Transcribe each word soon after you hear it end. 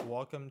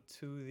Welcome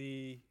to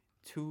the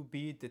To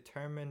Be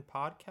Determined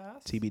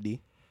podcast. TBD.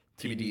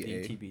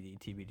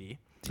 TBD.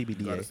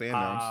 Gotta stay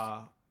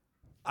announced.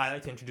 I'd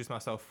like to introduce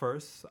myself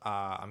first.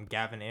 I'm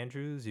Gavin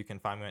Andrews. You can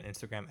find me on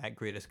Instagram at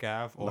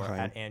GreatestGav or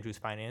at Andrews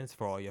Finance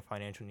for all your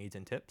financial needs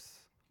and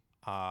tips.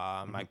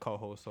 My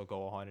co-hosts will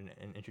go on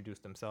and introduce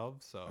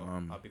themselves, so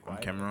I'll be quiet.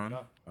 I'm Cameron.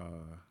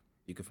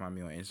 You can find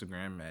me on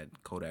Instagram at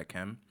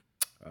KodakChem.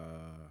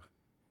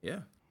 Yeah.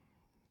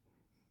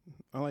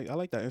 I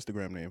like that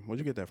Instagram name. Where'd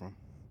you get that from?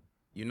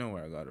 You know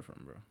where I got it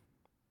from, bro.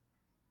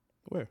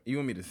 Where? You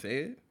want me to say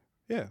it?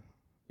 Yeah.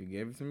 You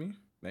gave it to me?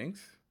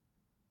 Thanks.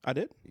 I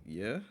did?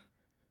 Yeah.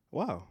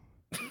 Wow.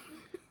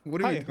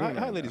 What are you doing?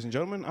 Hi, ladies and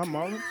gentlemen. I'm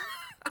Marlon.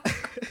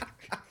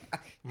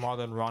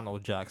 Marlon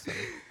Ronald Jackson.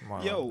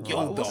 Yo,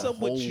 what's up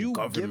with you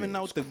giving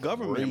out the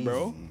government,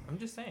 bro? I'm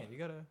just saying,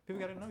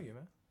 people gotta know you,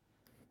 man.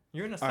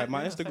 You're in a. All right,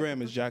 my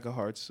Instagram is Jack of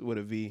Hearts with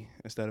a V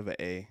instead of an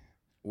A.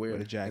 Where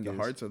the Jack in the is.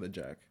 hearts or the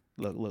Jack?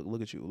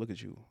 Look at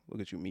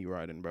you, me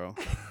riding, bro.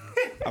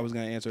 I was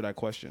gonna answer that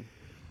question.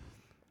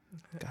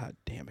 God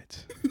damn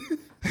it.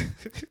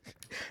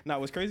 Now,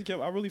 what's crazy, Kev?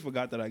 I really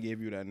forgot that I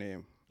gave you that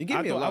name. You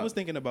gave me a lot. I was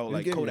thinking about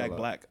like Kodak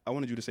Black. I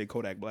wanted you to say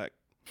Kodak Black.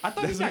 I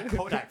thought you said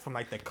Kodak from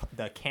like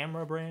the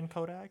camera brand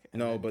Kodak.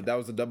 No, but that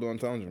was a double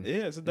entendre.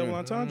 Yeah, it's a double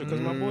entendre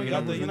because my boy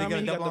got the, you know what I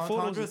mean? He got the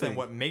photos. And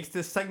what makes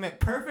this segment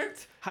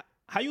perfect?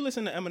 How you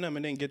listen to Eminem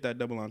and then get that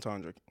double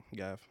entendre,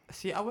 Gav?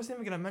 See, I wasn't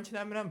even gonna mention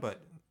Eminem, but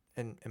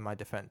in my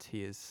defense,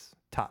 he is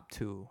top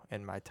 2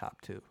 in my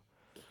top 2.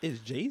 Is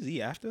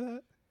Jay-Z after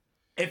that?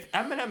 If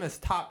Eminem is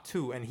top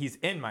 2 and he's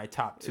in my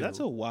top 2, that's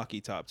a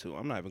wacky top 2.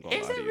 I'm not even gonna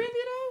lie to you. Is it really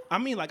though? I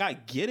mean, like I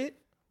get it,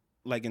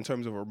 like in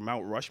terms of a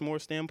Mount Rushmore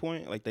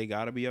standpoint, like they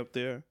gotta be up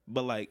there.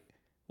 But like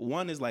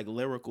one is like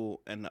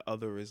lyrical and the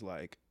other is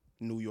like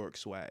New York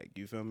swag.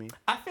 You feel me?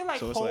 I feel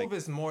like Hove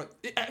is more.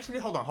 Actually,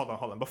 hold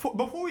on.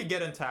 Before we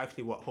get into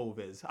actually what Hove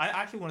is, I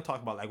actually want to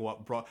talk about like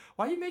what bro.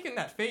 Why are you making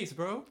that face,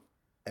 bro?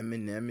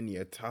 Eminem in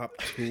your top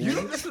 2. You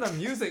don't listen to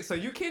music, so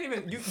you can't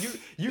even.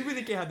 You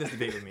really can't have this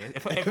debate with me.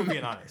 If we're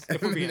being honest,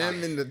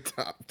 Eminem in the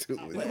top 2.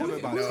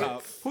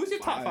 Who's your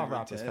top 5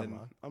 rappers? Come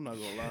on. I'm not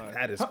gonna lie.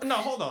 That is no.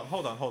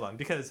 Hold on.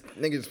 Because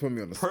niggas just put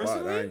me on the spot.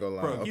 I ain't gonna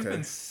lie. Bro, you've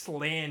been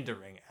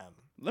slandering M.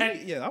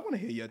 I want to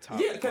hear your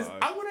top. Yeah, because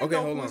I want to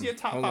know who's your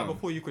top 5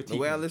 before you critique. The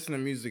way I listen to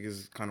music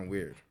is kind of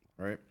weird,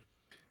 right?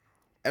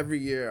 Every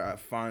year I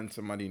find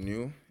somebody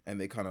new, and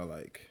they kind of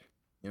like,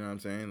 you know what I'm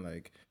saying,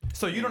 like.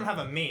 So you don't have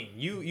a main.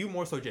 You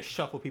more so just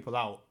shuffle people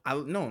out.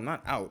 No,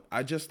 not out.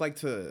 I just like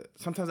to.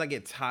 Sometimes I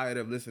get tired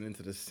of listening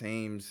to the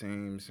same.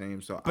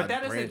 So I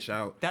branch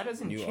out. That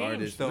doesn't new change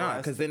artists. though. Nah,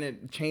 because then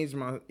it changed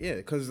my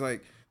Because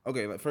like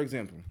like for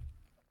example,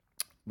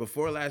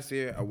 before last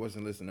year I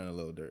wasn't listening to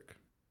Lil Durk,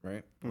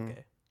 right?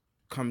 Okay.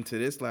 Come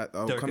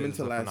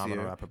into last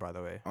year. Rapper, by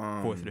the way.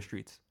 Voice of the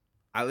streets.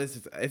 I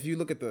listened to, if you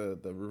look at the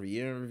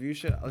year in review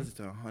shit, I listened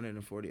to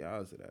 140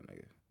 hours of that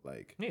nigga.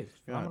 Like,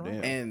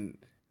 and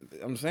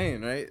I'm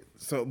saying, right?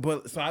 So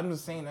I'm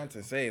just saying that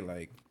to say,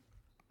 like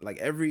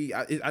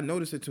I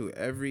noticed it too.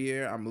 Every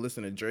year I'm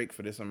listening to Drake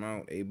for this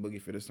amount, A Boogie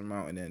for this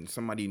amount, and then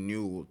somebody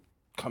new will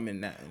come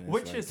in that.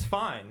 Which is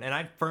fine, and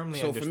I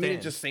firmly understand. So for me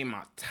to just say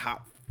my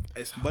top,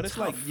 it's tough.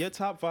 Like your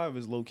top 5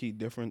 is low key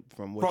different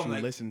from what you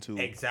listen to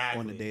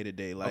on the day to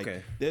day.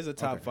 Like there's a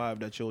top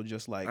 5 that you'll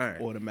just like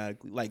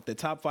automatically like the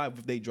top 5.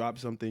 If they drop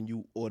something,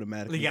 you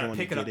automatically you gotta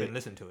pick it up and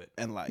listen to it,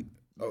 and like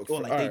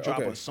or like they drop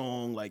a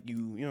song like you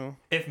know.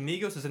 If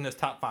Migos is in this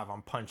top 5,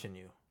 I'm punching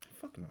you.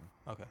 Fuck no.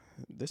 Okay.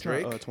 This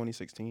Drake, not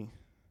 2016.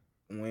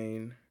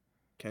 Wayne,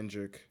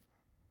 Kendrick.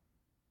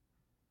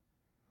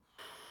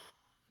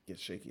 Get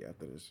shaky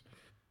after this.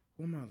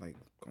 Who am I like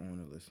going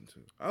to listen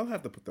to? I'll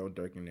have to throw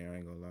Dirk in there. I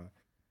ain't gonna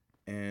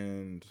lie.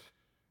 And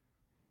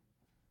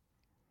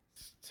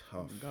it's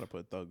tough. You gotta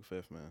put Thug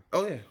 5th, man.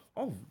 Oh yeah.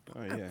 Oh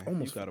yeah.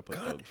 Almost you gotta put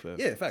Thug 5th.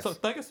 Yeah, facts. So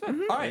Thug is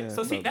 5th. All right.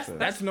 So see,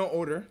 that's no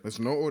order. There's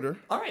no order.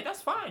 All right,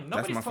 that's fine.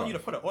 Nobody's telling you to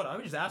put an order.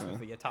 I'm just asking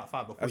for your top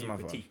 5 before you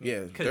critique me.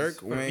 Yeah,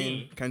 Dirk,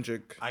 Wayne,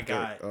 Kendrick. I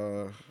got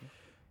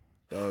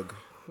Doug.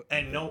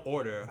 And no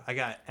order. I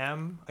got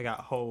M. I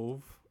got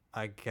Hove.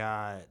 I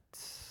got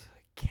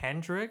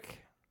Kendrick.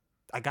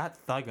 I got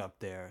Thug up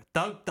there.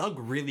 Thug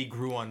really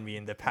grew on me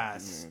in the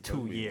past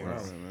 2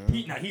 years.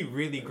 He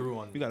really grew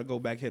on me. You gotta go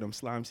back hit him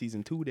Slime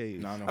Season 2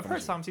 days. I've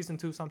heard Slime Season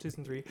 2, Slime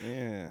Season 3.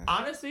 Yeah.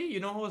 Honestly, you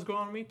know who was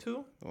growing on me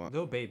too? What?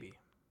 Lil Baby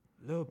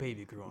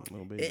grew on me.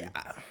 Lil Baby.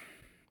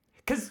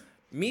 Cause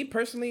me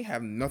personally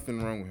have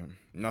nothing wrong with him.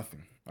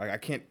 Nothing. Like I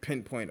can't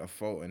pinpoint a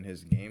fault in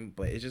his game,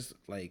 but it's just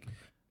like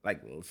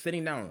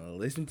sitting down and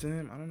listening to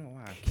him, I don't know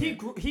why. He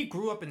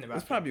grew up in the rap.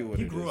 That's probably what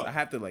he grew up. I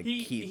have to like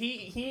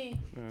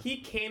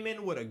he came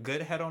in with a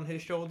good head on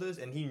his shoulders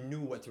and he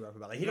knew what to rap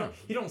about. Like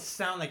he don't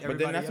sound like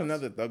everybody. But then that's else.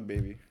 Another Thug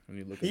Baby when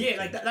you look at it.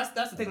 Like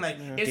that's the thing. Like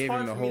it's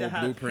hard for me to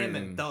have him and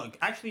and Thug.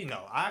 Actually,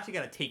 no. I actually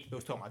gotta take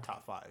those two on my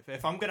top 5.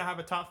 If I'm gonna have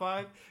a top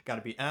 5,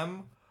 gotta be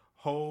M,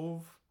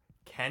 Hove,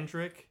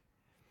 Kendrick.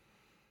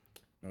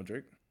 No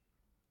Drake.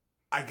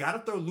 I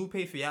gotta throw Lupe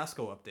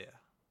Fiasco up there.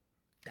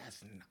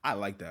 I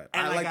like that.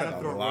 And I like gotta that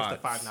a throw lot.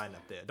 Royce the 5'9"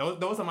 up there.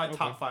 Those are my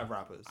top 5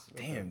 rappers.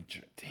 Damn.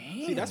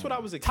 See, that's what I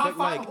was Top expecting.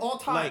 5 of all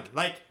time.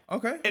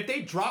 Okay. If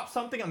they drop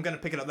something, I'm gonna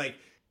pick it up. Like,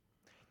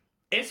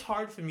 it's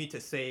hard for me to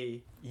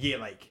say,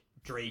 like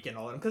Drake and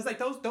all of them, because like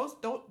those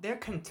they're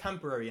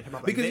contemporary in hip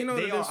hop. Because they, you know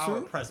what they it is are our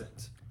too?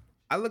 present.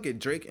 I look at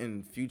Drake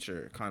and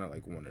Future kind of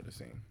like one and the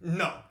same.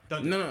 No,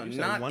 don't do No, that.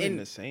 not one in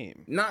the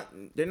same.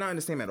 They're not in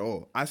the same at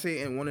all. I say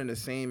in one and the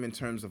same in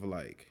terms of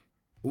like,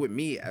 with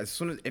me, as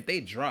soon as if they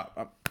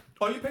drop,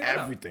 you pick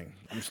everything.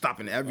 I'm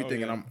stopping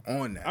everything and I'm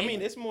on that. I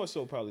mean, it's more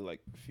so probably like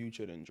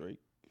Future than Drake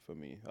for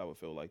me. I would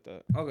feel like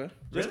that. Okay.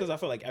 Just because I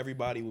feel like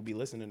everybody will be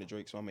listening to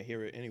Drake, so I'm gonna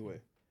hear it anyway.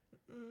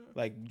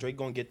 Like Drake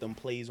gonna get them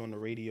plays on the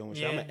radio and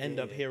shit. I'm gonna end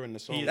up hearing the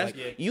song.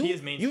 You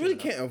really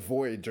can't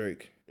avoid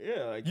Drake.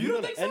 Yeah, like you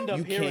you're don't gonna think so? end up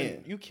You hearing.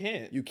 can't. You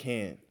can't. You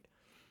can't.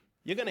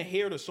 You're gonna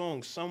hear the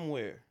song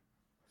somewhere.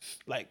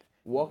 Like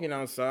Walking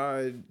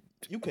outside,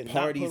 you could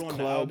parties, not put on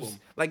clubs, the album.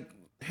 like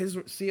his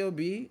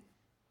CLB.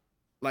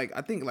 Like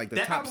I think like the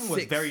that top album 6.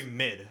 was very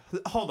mid.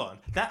 Hold on,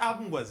 that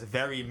album was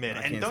very mid.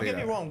 And don't get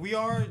me wrong,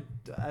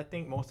 I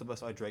think most of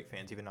us are Drake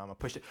fans, even though I'm a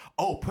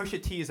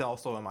Pusha T is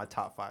also in my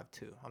top 5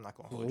 too. I'm not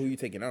gonna hold Who you. you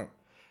taking out?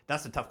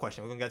 That's a tough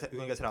question. We're gonna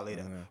get to that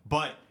later.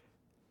 But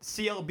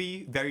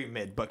CLB very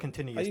mid. But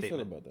continue your How you feel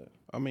statement. about that?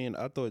 I mean,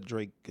 I thought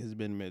Drake has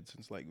been mid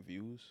since like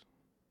Views.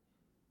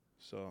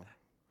 So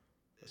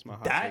that's my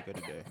hot take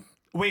of the day.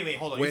 Wait,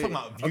 hold on. You talking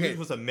about Views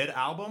was a mid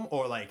album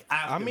or like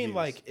after I mean, Views?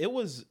 like it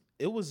was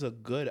a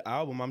good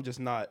album. I'm just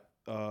not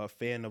a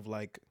fan of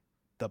like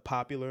the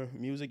popular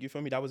music. You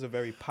feel me? That was a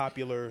very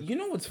popular, You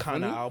know what's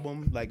kind of funny?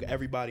 album. Like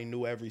everybody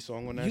knew every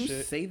song on that You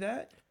shit. say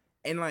that,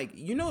 and like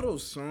you know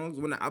those songs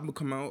when the album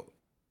come out.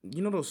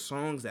 You know those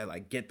songs that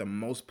like get the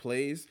most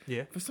plays.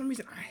 Yeah. For some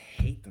reason, I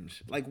hate them.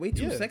 Like Way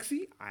Too Yeah.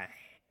 Sexy. I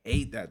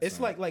hate that. It's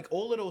song. like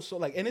all of those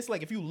songs, like, and it's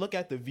like if you look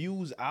at the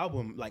Views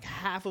album, like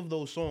half of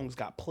those songs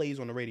got plays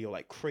on the radio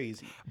like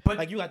crazy. But-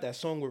 like you got that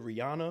song with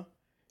Rihanna.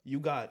 You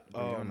got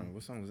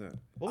what song was that?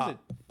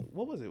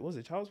 what was it? Was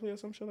it Child's Play or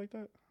some shit like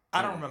that?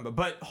 I don't remember,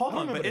 but hold I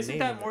don't on. remember But the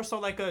name of isn't that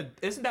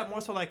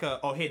more so like a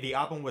oh hey, the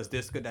album was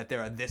this good that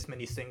there are this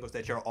many singles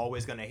that you're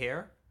always gonna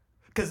hear?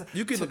 Because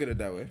You can look at it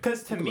that way.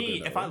 Because to You can look at me, it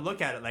that if way. I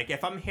look at it, like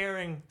if I'm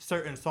hearing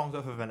certain songs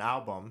off of an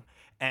album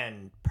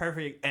and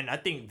I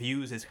think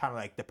Views is kind of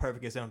like the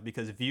perfect example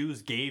because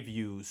Views gave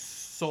you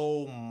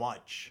so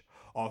much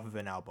off of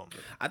an album.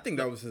 I think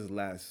that was his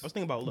last. I was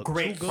thinking about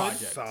Great Too Good,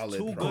 project. Solid.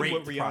 Too bro. Good Great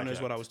with Rihanna is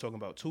project. what I was talking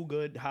about. Too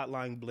Good,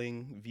 Hotline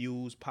Bling,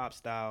 Views, Pop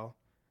Style,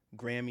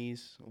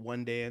 Grammys,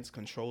 One Dance,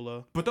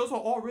 Controller. But those are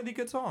all really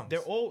good songs.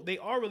 They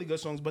are really good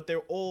songs, but they're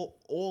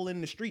all in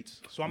the streets.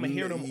 So I'm gonna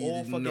hear them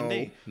all fucking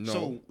day. No.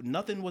 So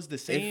Nothing Was the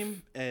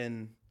Same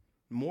and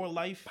More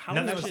Life.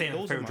 Nothing that Was the shit, Same,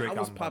 those favorite are Drake my- I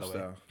was album, by Pop the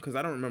way. Style because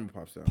I don't remember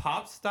Pop Style.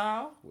 Pop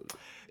Style.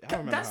 I don't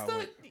remember That's how the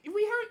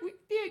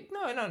it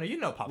went. no. You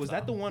know Pop Was Style.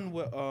 that the one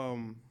with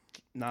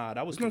Nah,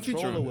 that was There's no feature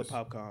Controller on with this.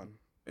 Popcorn.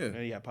 Yeah.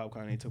 And yeah,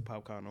 Popcorn. They took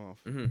Popcorn off.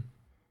 Mm-hmm.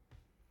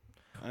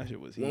 That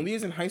shit was When heat. we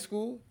was in high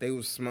school, they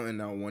was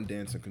smarting out One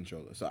Dance and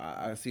Controller. So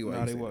I see why Nah,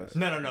 you they say was. that.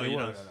 No. It You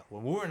know, was.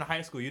 when we were in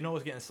high school, you know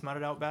what's getting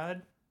smutted out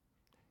bad?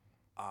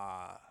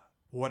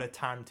 What a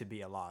Time to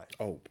Be Alive.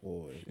 Oh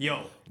boy.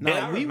 Yo, Nah,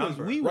 and I we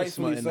remember. was Rightfully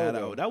smutting so, that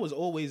though. out. That was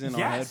always in our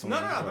Yes, headphones. no,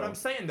 bro. but I'm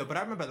saying though, but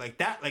I remember like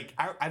that, like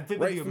I vividly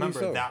Rightfully remember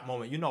so. that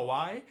moment. You know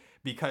why?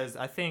 Because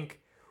I think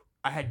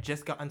I had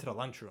just got into the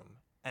lunchroom,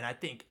 and I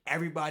think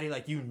everybody,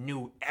 like you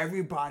knew,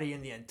 everybody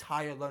in the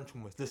entire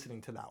lunchroom was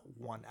listening to that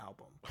one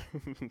album.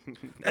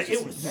 Like,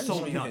 it was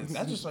so nuts.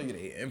 That's just show you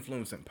the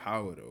influence and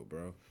power, though,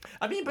 bro.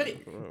 I mean, but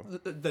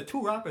the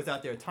two rappers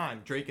at their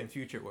time, Drake and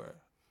Future, were,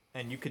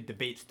 and you could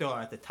debate still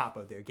are at the top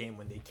of their game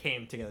when they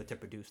came together to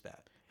produce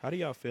that. How do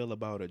y'all feel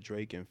about a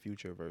Drake and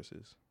Future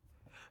versus?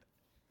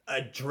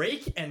 A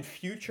Drake and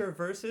Future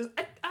versus,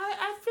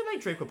 I feel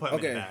like Drake would put him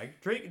in the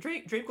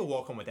bag. Drake would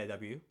walk home with that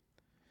W.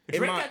 Drake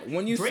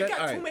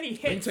got too many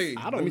hits.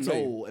 I don't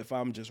know if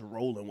I'm just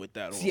rolling with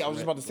that. See, I was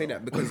just about to say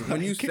that because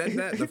when you said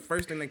that, the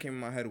first thing that came in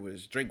my head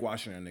was Drake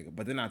washing that nigga.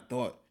 But then I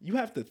thought, you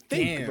have to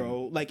think, damn,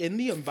 bro. Like in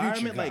the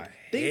environment, like got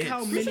think hits.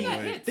 how Future got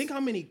many, hits. think how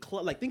many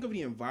club, like think of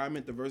the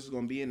environment the verse is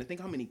gonna be in, and think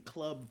how many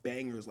club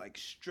bangers, like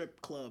strip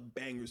club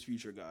bangers,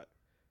 Future got.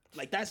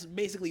 Like that's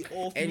basically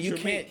all Future. and you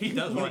can't, made. He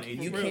does run it.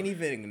 you For real. can't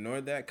even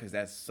ignore that because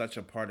that's such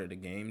a part of the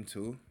game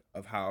too,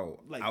 of how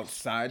like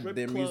outside strip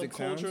their club music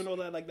culture sounds. and all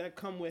that, like that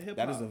come with hip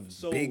hop. That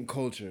is a big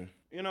culture.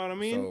 You know what I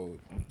mean? So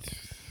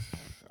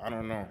I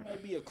don't know.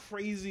 That'd be a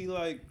crazy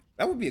like.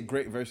 That would be a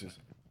great versus.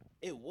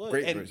 It would.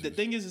 Great And verses. the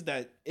thing is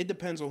that it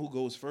depends on who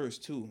goes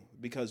first too,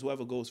 because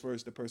whoever goes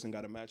first, the person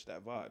got to match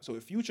that vibe. So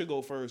if Future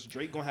go first,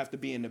 Drake gonna have to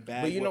be in the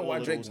bag. But you know with why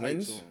all of Drake those hype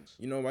wins? songs.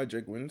 You know why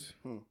Drake wins?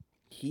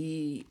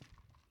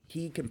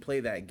 He can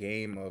play that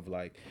game of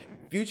like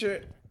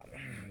Future.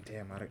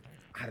 Damn,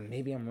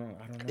 Maybe I'm wrong.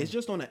 I don't know. It's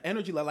just on the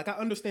energy. Like I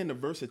understand the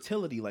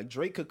versatility. Like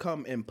Drake could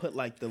come and put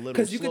like the little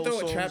because you could slow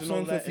throw a trap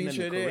song for that,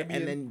 Future there,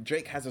 and then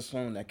Drake has a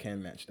song that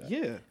can match that.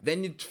 Yeah.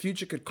 Then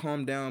Future could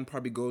calm down,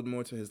 probably go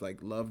more to his like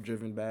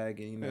love-driven bag,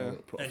 and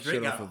and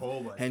Drake got a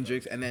whole bunch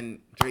Hendrix, and then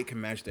Drake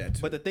can match that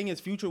too. But the thing is,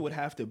 Future would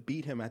have to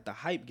beat him at the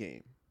hype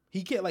game.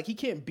 He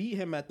can't beat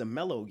him at the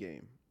mellow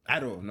game. I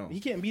don't know. He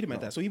can't beat him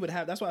at that. So he would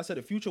have. That's why I said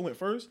if Future went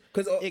first,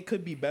 because it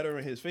could be better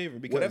in his favor.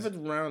 Because whatever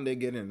round they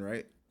get in,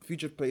 right?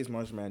 Future plays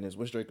March Madness.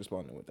 What's Drake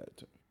responding with that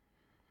too?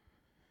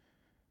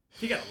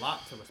 He got a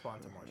lot to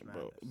respond to March Madness.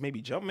 Bro,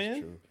 maybe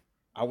Jumpman.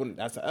 I wouldn't.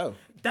 That's an L.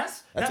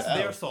 That's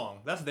their song.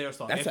 That's their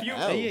song. That's an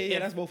L. Yeah.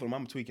 That's both of them.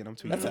 I'm tweaking.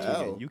 That's an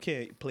L. You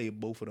can't play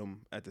both of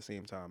them at the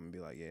same time and be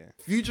like, yeah.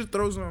 Future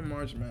throws on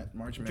March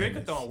Madness. Drake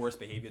could throw on worse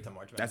behavior to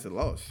March Madness. That's a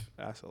loss.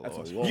 That's a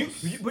loss.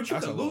 But you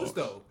can lose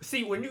though.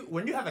 See, when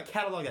you have a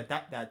catalog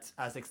that's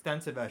as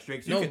extensive as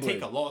Drake's, you can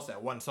take a loss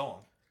at one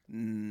song.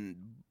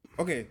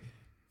 Okay,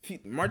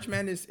 March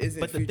Madness isn't.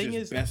 But the thing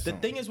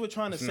is, we're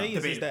trying to say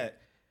is that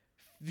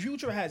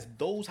Future has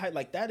those hype,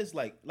 like that is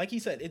like he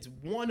said, it's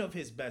one of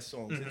his best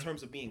songs in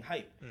terms of being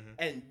hype.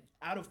 And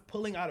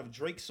pulling out of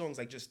Drake's songs,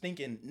 like just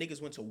thinking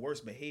niggas went to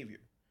worse behavior,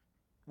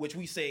 which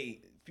we say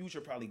Future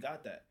probably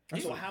got that.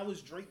 So how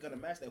is Drake gonna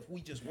match that if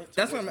we just went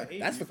to worse behavior?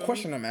 That's the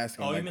question I'm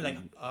asking. Oh, you mean like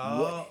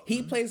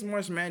he plays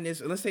March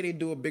Madness? Let's say they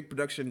do a big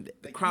production,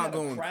 the crowd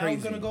going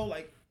crazy. Gonna go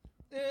like.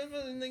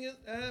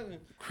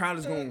 Crowd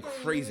is going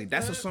crazy.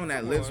 That's a song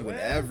that lives with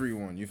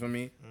everyone. You feel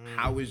me?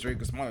 How is Drake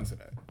responding to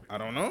that? I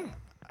don't know.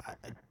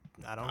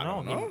 I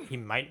don't know. He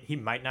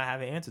might not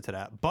have an answer to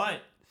that.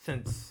 But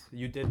since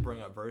you did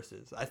bring up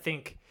verses, I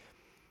think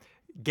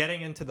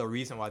getting into the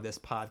reason why this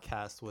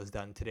podcast was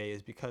done today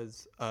is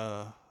because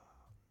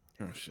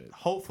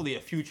hopefully a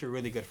future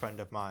really good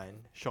friend of mine,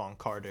 Sean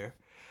Carter,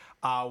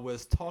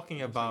 was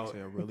talking about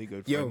a really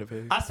good friend of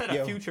his. I said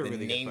a future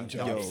really name good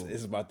friend. drops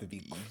is about to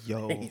be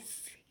crazy.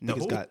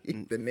 Niggas got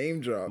the name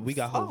drop. We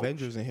got whole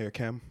Avengers in here,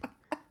 Cam.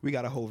 We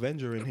got a whole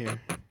Avenger in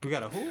here. We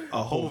got a who?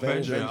 A whole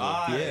Avenger.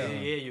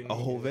 Yeah. A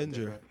whole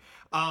Avenger.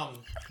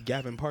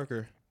 Gavin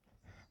Parker.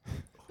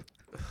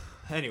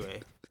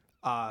 Anyway,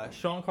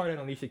 Sean Carter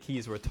and Alicia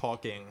Keys were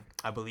talking,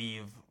 I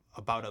believe,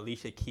 about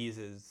Alicia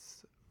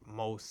Keys'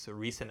 most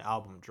recent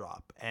album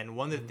drop. And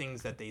one of the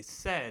things that they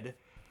said,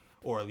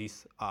 or at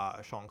least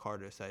Sean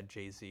Carter said,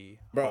 Jay-Z.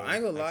 Bro, I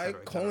ain't gonna lie,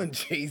 calling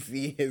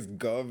Jay-Z his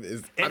gov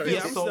is...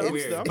 It's so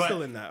weird. I'm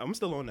still in that. I'm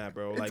still on that,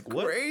 bro. Like,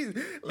 what? Crazy.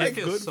 Like,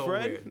 good so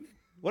friend? Weird.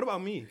 What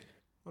about me?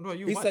 What about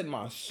you? He said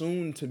my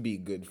soon-to-be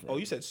good friend. Oh,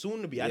 you said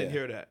soon-to-be? I didn't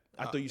hear that.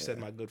 I thought you said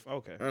my good friend.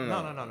 Okay.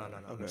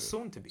 No. Okay.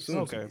 Soon-to-be.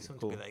 Okay, soon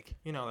to be. Like,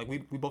 you know, like we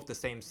both the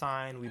same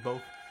sign. We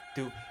both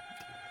do...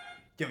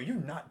 Yo, you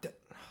not...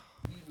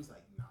 He was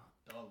like, nah,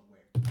 dog, where?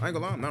 I ain't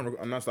gonna lie.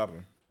 I'm not stopping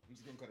him.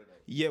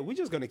 Yeah, we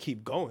just gonna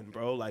keep going,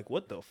 bro. Like,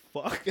 what the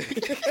fuck?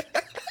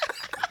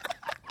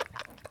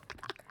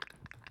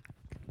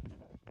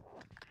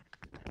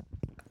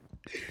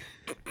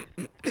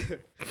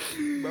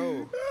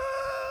 Bro.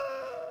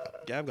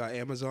 Gav got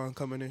Amazon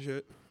coming and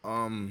shit.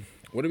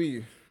 What do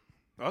we...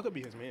 Oh, it could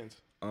be his man's.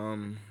 I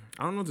don't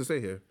know what to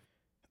say here.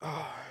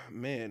 Oh,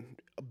 man.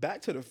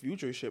 Back to the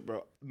future shit,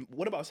 bro.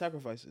 What about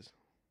sacrifices?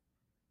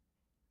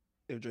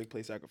 If Drake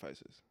plays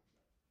sacrifices.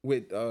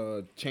 With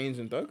Chainz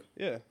and Thug?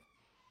 Yeah.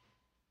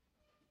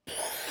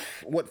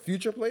 What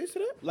Future plays to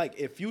that? Like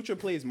if Future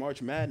plays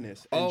March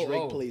Madness and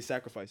Drake plays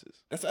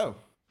Sacrifices. That's L.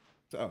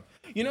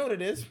 You know what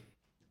it is?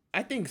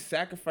 I think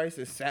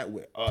Sacrifices sat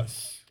with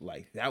us.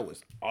 Like that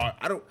was our.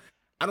 I don't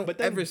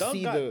but ever Thug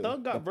see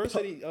Thug got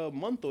Varsity a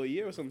month or a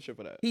year or some shit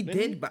for that. He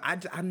did, but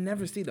I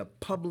never see the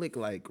public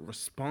like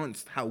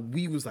response. How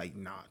we was like,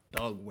 nah,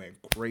 Thug went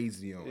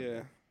crazy on.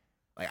 Yeah.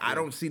 Like I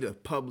don't see the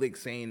public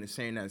saying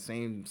that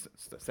same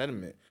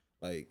sentiment.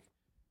 Like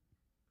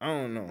I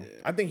don't know.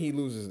 Yeah. I think he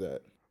loses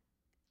that.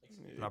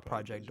 Not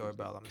Project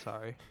Doorbell. I'm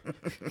sorry.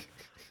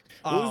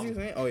 What was he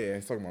saying? Oh yeah,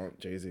 he's talking about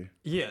Jay-Z.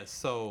 Yeah,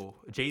 so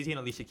Jay-Z and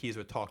Alicia Keys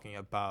were talking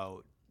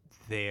about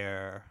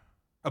Alicia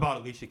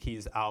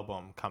Keys'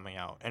 album coming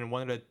out, and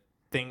one of the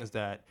things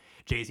that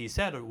Jay-Z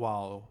said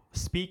while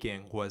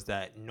speaking was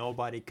that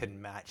nobody could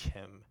match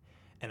him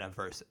in a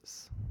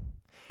versus.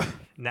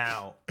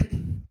 Now,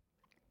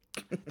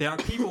 there are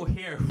people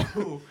here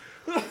who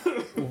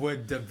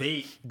would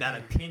debate that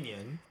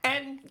opinion,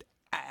 and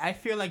I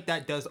feel like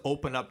that does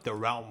open up the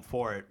realm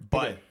for it,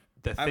 but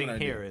the thing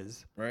here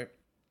is... Right?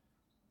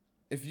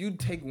 If you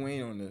take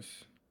Wayne on this,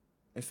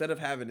 instead of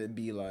having it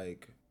be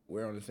like,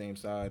 we're on the same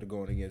side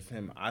going against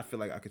him, I feel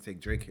like I could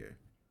take Drake here.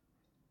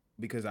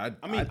 Because I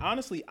mean,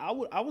 honestly, I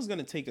was going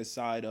to take a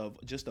side of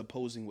just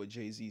opposing what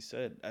Jay-Z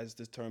said as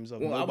the terms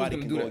of nobody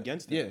can go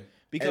against him. Yeah.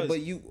 Because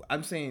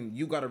I'm saying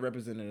you got a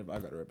representative, I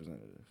got a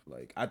representative.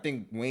 Like, I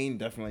think Wayne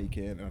definitely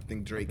can, and I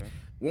think Drake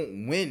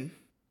won't win.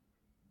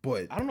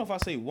 But I don't know if I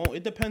say won't.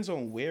 It depends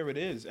on where it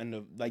is,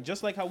 and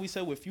just like how we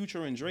said with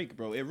Future and Drake,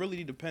 bro. It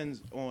really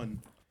depends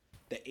on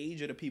the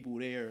age of the people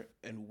there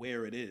and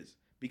where it is.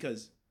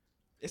 Because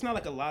It's not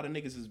like a lot of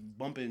niggas is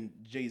bumping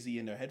Jay-Z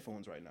in their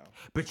headphones right now.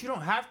 But you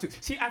don't have to.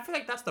 See, I feel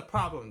like that's the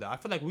problem, though. I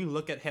feel like we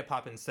look at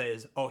hip-hop and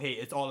says, oh, hey,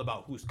 it's all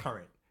about who's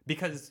current.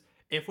 Because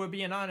if we're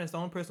being honest, the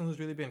only person who's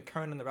really been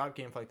current in the rap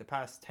game for like the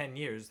past 10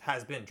 years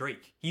has been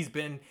Drake. He's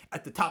been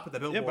at the top of the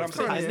Billboard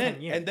for the past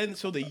 10 years. And then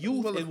so the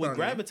youth would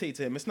gravitate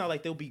to him. It's not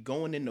like they'll be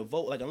going in to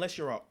vote. Like, unless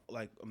you're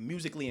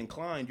musically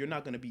inclined, you're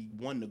not going to be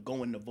one to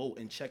go in to vote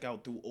and check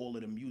out through all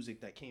of the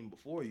music that came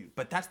before you.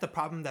 But that's the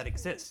problem that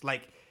exists.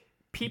 Like,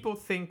 people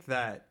think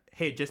that,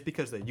 hey, just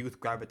because the youth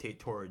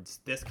gravitate towards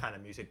this kind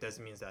of music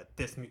doesn't mean that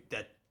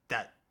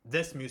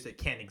this music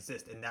can't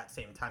exist in that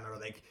same time. Or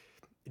like,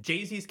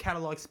 Jay-Z's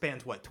catalog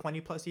spans what, 20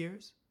 plus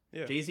years?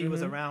 Yeah. Jay-Z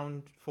was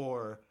around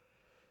for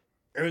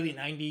early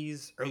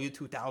 90s, early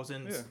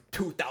 2000s,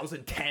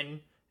 2010,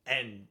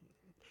 and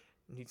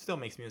he still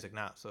makes music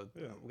now. So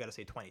we got to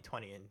say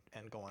 2020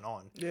 and going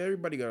on. Yeah,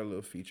 everybody got a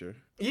little feature.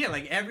 Yeah,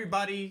 like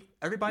everybody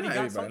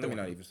got something. Let me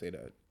not even say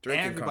that. Drake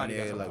and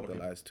Kanye like the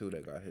last two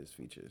that got his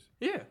features.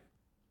 Yeah.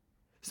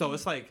 So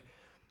it's like,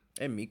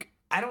 and Meek.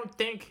 I don't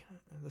think,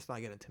 let's not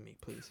get into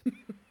Meek, please.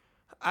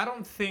 I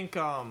don't think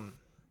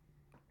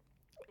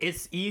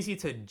it's easy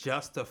to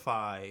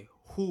justify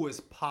who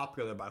is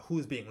popular by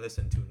who's being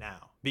listened to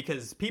now,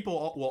 because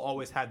people will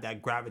always have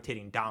that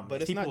gravitating dominance.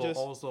 But people will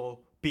also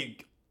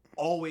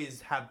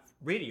always have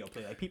radio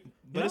play, like people.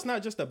 But it's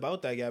not just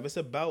about that, Gav. It's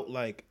about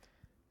like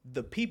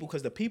the people,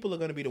 because the people are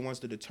going to be the ones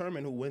to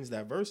determine who wins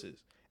that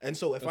versus. And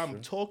so if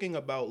I'm talking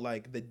about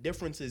like the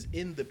differences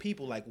in the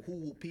people, like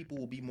who people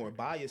will be more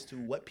biased to,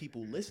 what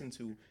people listen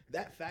to,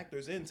 that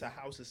factors into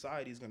how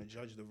society is going to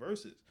judge the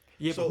verses.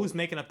 Yeah, so, but who's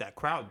making up that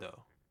crowd though?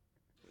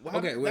 Well,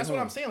 that's what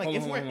I'm saying. Like,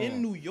 if we're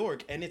in New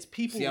York and it's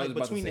people like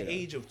between the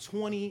age of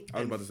 20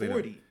 and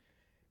 40,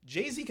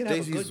 Jay-Z can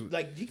have a good,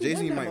 like,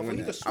 Jay-Z might win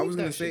that. I was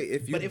going to say,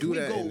 if you do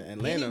that in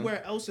Atlanta,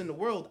 anywhere else in the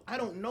world, I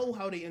don't know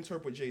how they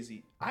interpret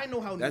Jay-Z. I know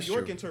how New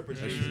York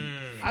interprets Jay-Z.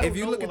 If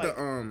you look at the,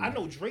 I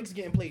know Drake's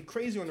getting played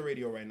crazy on the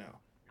radio right now.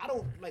 I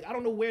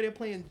don't know where they're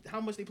playing,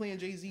 how much they playing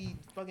Jay-Z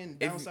fucking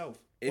down south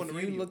on the radio.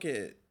 If you look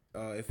at,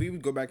 if we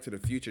would go back to the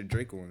Future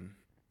Drake one,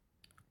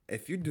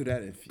 if you do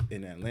that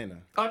in Atlanta.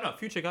 Oh, no,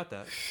 Future got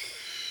that.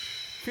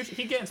 Future,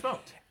 he getting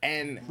smoked.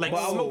 And like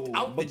smoked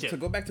out the gym. To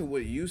go back to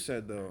what you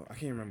said though, I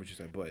can't remember what you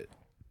said, but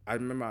I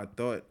remember I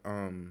thought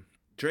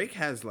Drake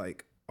has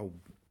like a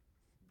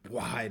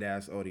wide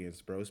ass audience,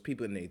 bro. It's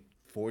people in their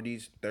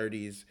 40s,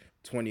 30s,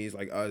 20s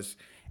like us,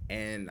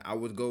 and I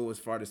would go as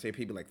far to say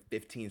people like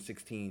 15,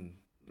 16,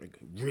 like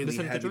really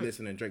heavy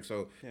listening to Drake.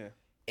 So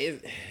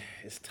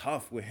it's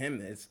tough with him.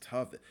 It's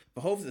tough.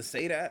 For Hov to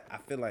say that, I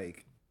feel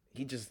like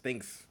he just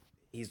thinks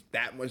he's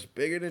that much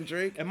bigger than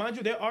Drake. And mind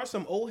you, there are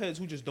some old heads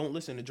who just don't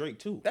listen to Drake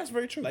too. That's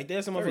very true. Like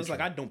there's some of us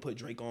like, I don't put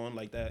Drake on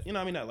like that. You know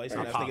what I mean? Not like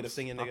that nigga, the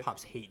singing nigga. My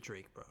pops hate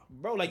Drake, bro.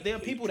 Bro, like there are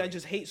people that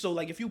just hate. So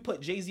like if you put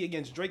Jay-Z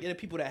against Drake, there are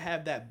people that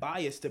have that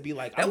bias to be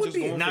like, I'm just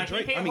going for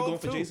Drake. I mean, going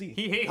for Jay-Z.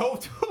 He hate Hov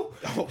too.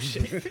 Oh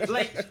shit.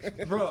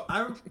 Like, bro,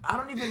 I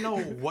don't even know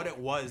what it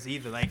was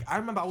either. Like I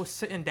remember I was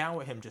sitting down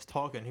with him just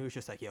talking. He was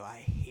just like, yo, I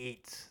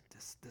hate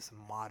this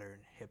modern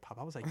hip hop.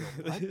 I was like, yo,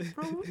 what?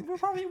 Bro, we're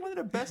probably one of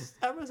the best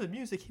eras of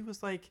music. He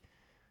was like,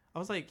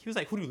 who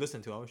do you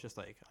listen to? I was just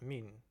like, I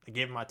mean, I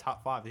gave him my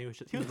top 5. And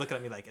he was looking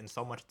at me like in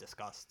so much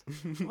disgust.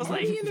 I was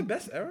like, he in the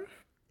best era?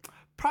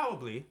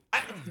 Probably.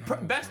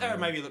 Best era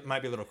might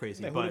be a little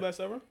crazy. Who the best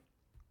era?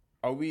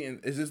 Are we in?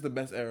 Is this the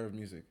best era of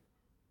music?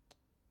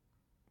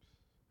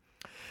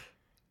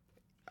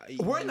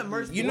 We're in the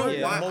most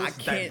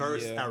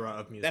diverse era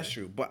of music. That's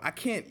true, but I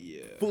can't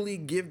fully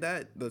give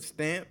that the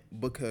stamp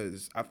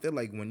because I feel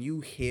like when you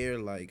hear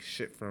like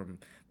shit from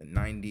the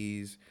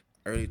 90s,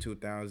 early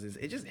 2000s,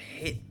 it just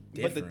hit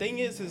different. But the thing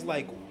is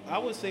like I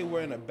would say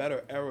we're in a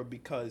better era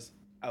because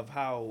of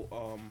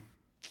how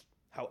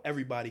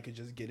everybody could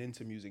just get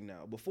into music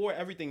now. Before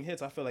everything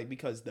hits, I feel like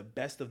because the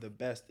best of the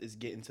best is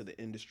getting to the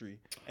industry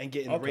and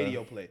getting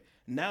radio play.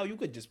 Now you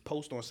could just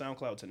post on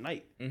SoundCloud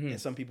tonight, and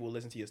some people will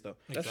listen to your stuff.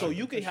 Exactly. So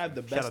you could have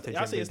the best.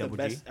 I say it's the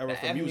best era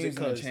for music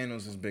because the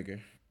channels is bigger.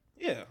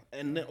 Yeah,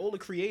 and then all the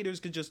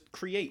creators could just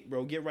create,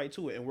 bro. Get right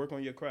to it and work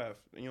on your craft.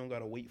 And you don't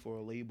gotta wait for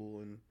a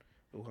label and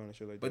all kind of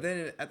shit like that. But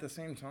then at the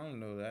same time,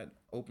 though, that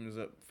opens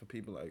up for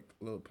people like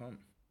Lil Pump.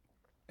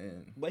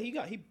 But he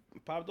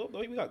popped up though.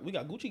 We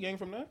got Gucci Gang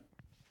from that.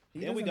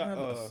 Yeah, we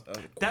got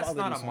that's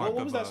not a mark.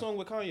 What was that song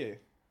with Kanye?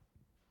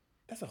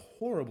 That's a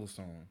horrible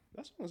song.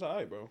 That song is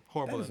alright, bro.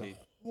 Horrible indeed.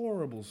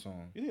 Horrible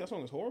song. You think that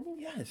song is horrible?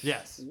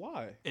 Yes.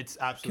 Why? It's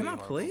absolutely. Can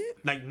I play it?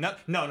 Like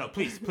no,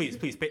 please,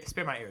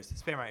 spare my ears.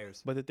 Spare my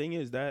ears. But the thing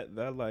is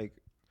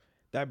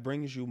that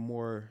brings you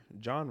more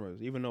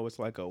genres. Even though it's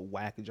like a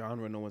whack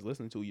genre no one's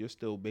listening to, you're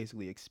still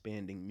basically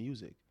expanding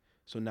music.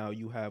 So now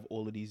you have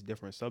all of these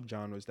different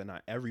subgenres that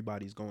not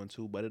everybody's going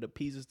to, but it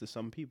appeases to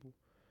some people.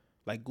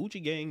 Like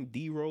Gucci Gang,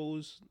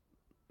 D-Rose,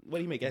 what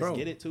do you make? Get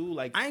it too?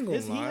 Like I ain't gonna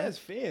lie. He has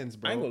fans,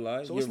 bro. I ain't gonna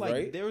lie. So it's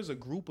like there's a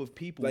group of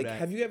people like,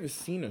 have you ever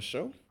seen a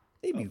show?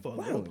 They be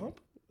Lil Pump?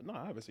 No,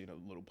 I haven't seen a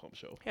Lil Pump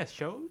show. He has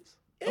shows?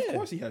 Yeah. Of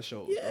course he has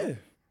shows. Yeah.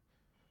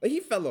 Like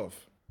he fell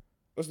off.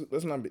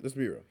 Let's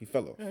be real. He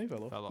fell off. Yeah, he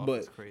fell off. But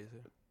that's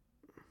crazy.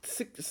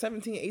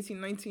 17,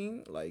 18,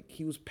 19, like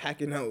he was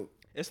packing out.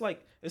 It's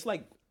like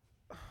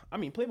I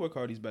mean, Playboy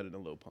Cardi's better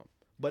than Lil Pump,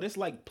 but it's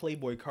like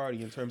Playboy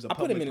Cardi in terms of I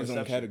put him in perception. his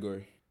own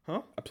category.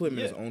 Huh? I put him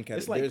in his own category.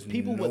 It's like There's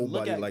people would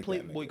look at like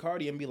Playboy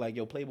Cardi and be like,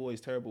 "Yo, Playboy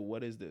is terrible.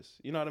 What is this?"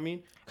 You know what I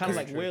mean? Kind of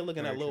like we're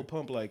looking at Lil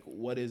Pump like,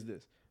 "What is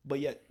this?" But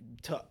yet,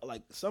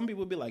 like some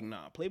people would be like,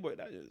 "Nah, Playboy,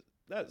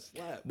 that's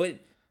slap." But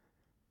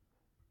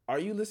are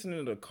you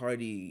listening to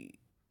Cardi?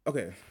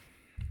 Okay,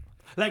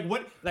 like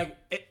what? Like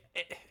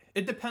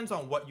it depends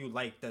on what you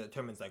like that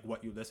determines like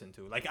what you listen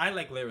to. Like I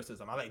like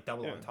lyricism. I like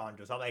double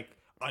entendres. I like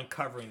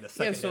uncovering the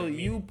secondary. Yeah, so meaning.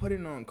 you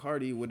putting on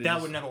Cardi would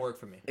that would never work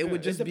for me. It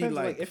would just be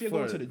like if you're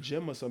going to the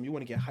gym or something, you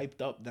want to get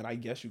hyped up, then I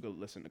guess you could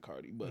listen to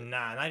Cardi. But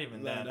nah, not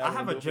even that. I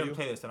have a gym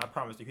playlist, and I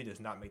promise you, he does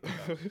not make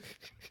that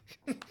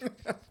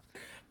up.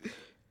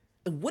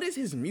 What is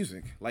his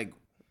music like?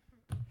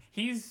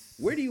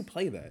 Where do you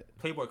play that?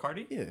 Playboy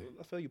Cardi? Yeah,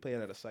 I feel you play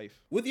it at a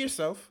safe with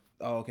yourself.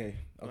 Oh, okay.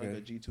 Like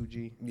a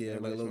G2G. Yeah,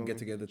 like a little get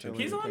together.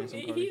 He's on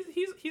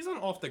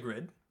Off the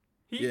Grid.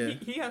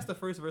 He has the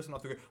first verse on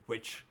Off the Grid,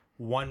 which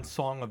won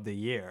Song of the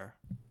Year.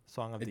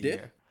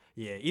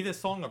 Yeah, either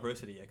song or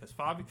verse of the year. Because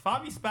Fabi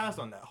spazzed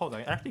on that. Hold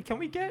on, actually, can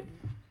we get?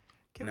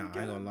 I ain't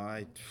gonna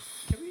lie.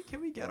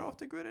 Can we get Off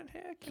the Grid in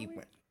here?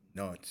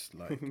 No, it's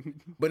like,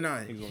 but nah,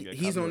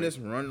 he's on this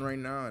run right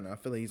now, and I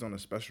feel like he's on a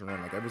special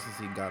run. Like ever since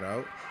he got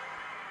out,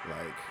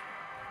 like.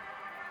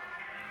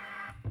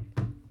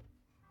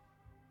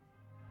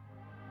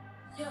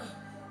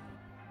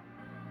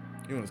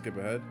 You want to skip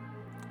ahead?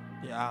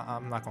 Yeah,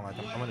 I'm not gonna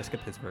lie. I'm gonna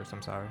skip his verse.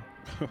 I'm sorry.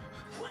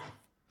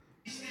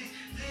 This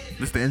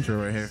is the intro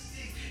right here.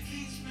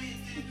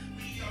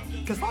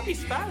 Cause Fabi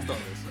spazzed on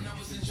this.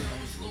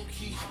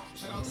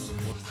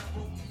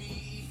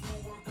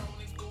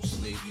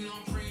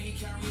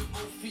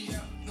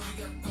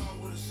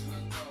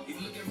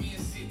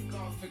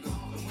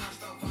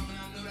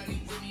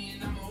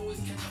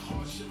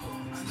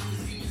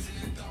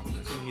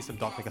 We need some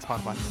dark niggas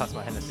pass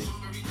my Hennessy.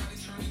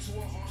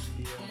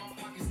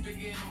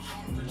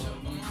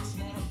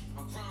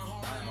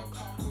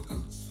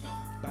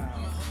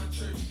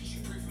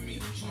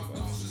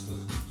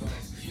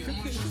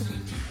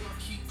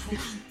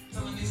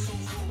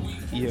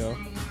 Yeah.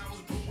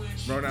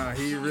 Bro, nah,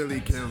 he really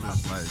killed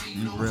us. Like,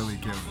 he really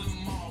killed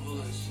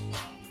us.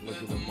 Look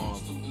at the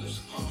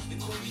marvelous.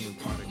 You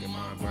gotta get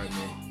my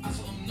apartment.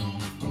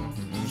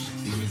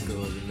 See me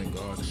good in the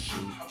garden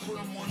shoot.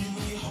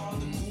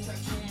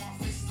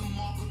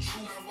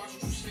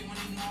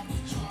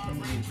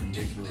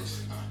 Ridiculous.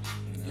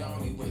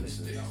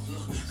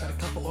 Got a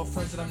couple of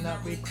friends that I'm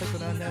not really clicking,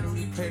 but I never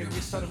really pray. We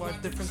started our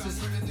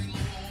differences. I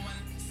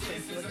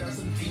feel like I got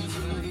some things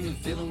I'm not even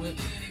dealing with.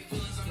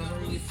 I'm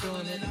not really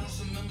feeling it.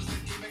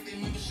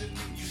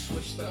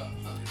 Switched up.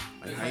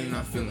 Like, how you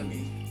not feeling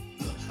me?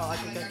 Oh, I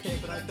think I care,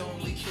 but I don't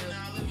really care.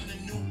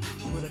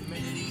 With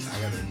amenities,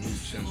 I got a new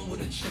chimney.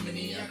 With a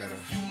chimney, I got a.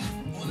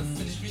 Wanna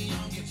finish me? I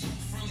don't get too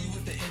friendly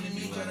with the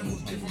enemy. Gotta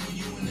move different when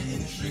you in the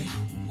industry.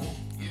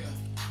 Yeah,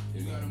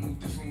 you gotta move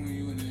different when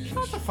you in the industry.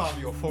 Shout out to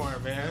Fabio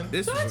Foreign, man.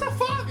 Shout out to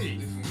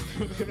Fabi.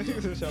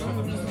 Shout out to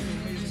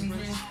amazing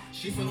race.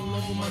 She fell in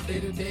love with my day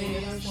to day,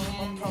 and that's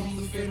why my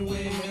problems fade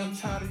away. Man, I'm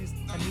tired of these.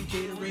 I need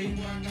Gatorade. I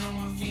got on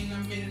my feet and I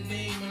made a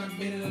name and I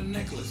made it a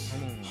necklace.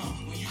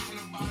 When you from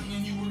the bottom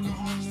and you were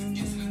gone,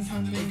 get to the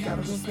top. You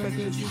gotta respect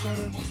it.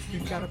 You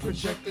gotta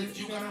project it.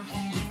 You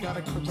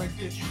gotta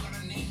correct it.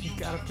 You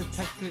gotta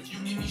protect it.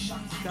 You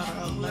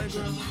gotta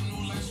allegra.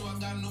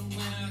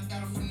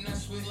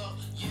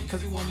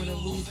 Cause you want me to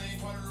lose.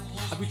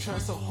 I be trying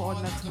so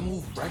hard not to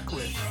move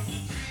reckless.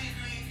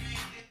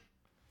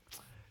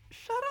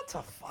 Shout out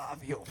to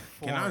Fabio.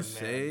 Can I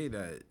say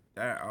that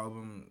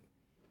album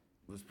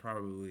was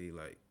probably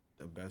like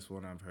the best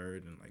one I've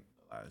heard in like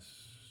the last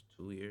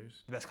 2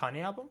 years? The best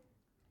Kanye album?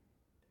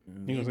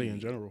 You gonna say in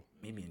general?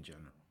 Maybe in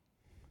general.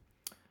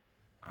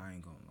 I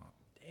ain't gonna lie.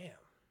 Damn.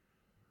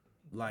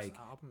 Like best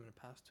album in the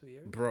past 2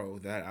 years? Bro,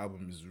 that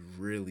album is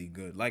really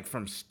good. Like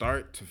from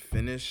start to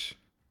finish,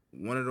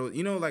 one of those,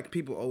 you know, like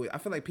people always, I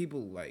feel like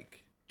people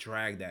like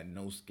drag that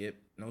no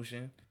skip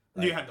notion.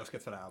 Like, you had no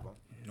skips for the album.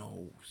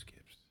 No skips.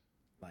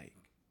 Like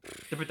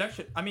the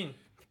production. I mean,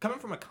 coming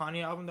from a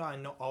Kanye album,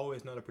 though,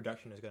 always know the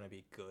production is gonna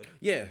be good.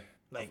 Yeah,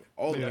 like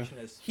all production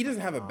is. He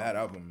doesn't have a bad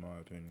album, in my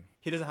opinion.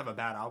 He doesn't have a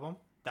bad album.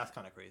 That's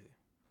kind of crazy.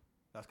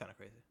 I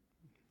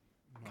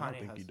don't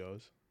think he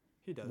does.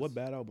 He does. What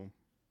bad album?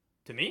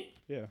 To me?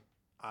 Yeah.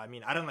 I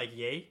mean, I don't like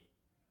Ye.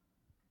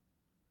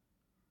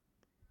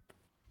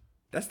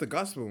 That's the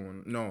gospel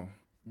one. No,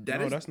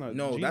 that's not.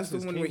 No, Jesus that's the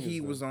one where he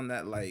though. was on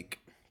that like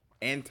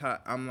I'm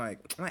not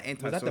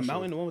anti. Was that the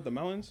mountain? The one with the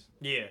mountains?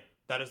 Yeah,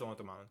 that is the one with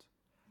the mountains.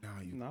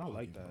 No, I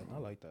like that.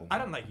 I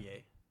don't like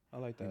Ye. I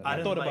like that.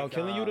 I thought about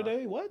killing you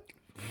today. What?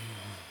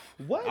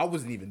 What? I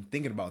wasn't even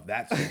thinking about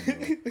that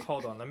song.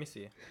 Hold on, let me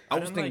see. I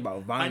was thinking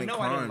about Violent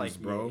Crimes,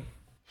 bro. Ye.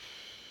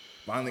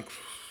 Violent.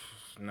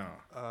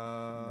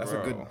 Nah. That's a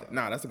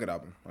good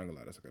album. I ain't gonna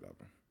lie, that's a good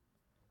album.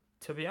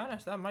 To be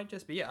honest, that might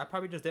just be it. I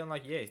probably just didn't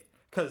like Ye.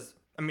 Cause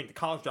I mean,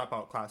 College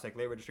Dropout classic,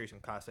 Late Registration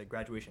classic,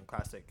 Graduation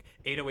classic,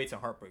 808s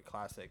and Heartbreak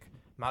classic.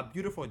 My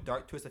Beautiful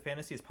Dark Twisted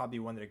Fantasy is probably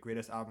one of the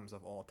greatest albums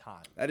of all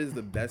time. That is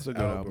the best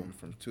album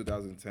from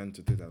 2010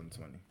 to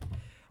 2020.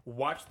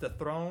 Watch the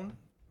Throne,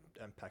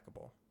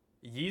 impeccable.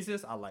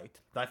 Yeezus, I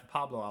liked. Life of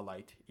Pablo, I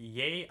liked.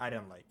 Yay, I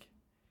didn't like.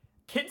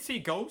 Kids See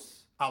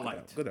Ghosts, I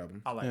liked. Good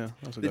album. I liked. Yeah,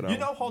 that's a good album. You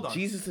know, hold on.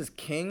 Jesus is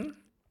King.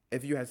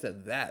 If you had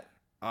said that,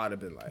 I'd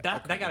have been like,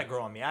 that gotta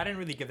grow on me. I didn't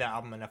really give that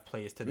album enough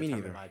plays to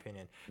determine, in my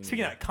opinion.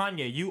 Speaking of that,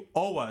 Kanye, you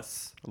owe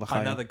us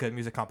another good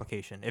music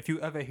complication. If you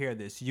ever hear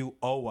this, you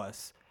owe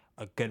us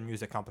a good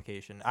music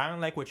complication. I don't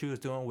like what you was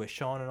doing with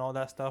Sean and all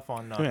that stuff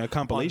on a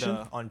compilation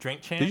on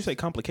Drink Champs. Did you say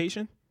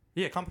complication?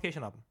 Yeah,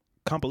 complication album.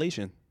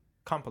 Compilation.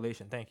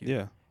 Thank you.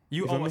 Yeah.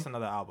 You owe us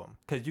another album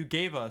because you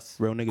gave us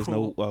real niggas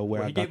know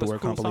where I got the word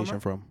compilation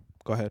from.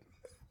 Go ahead.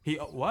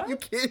 What? You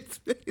can't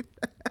say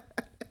that.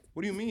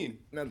 What do you mean?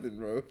 Nothing,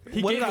 bro.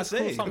 What did I say?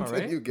 Cruel Summer,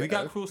 right? We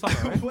got Cruel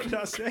Summer, right? What did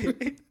I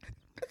say?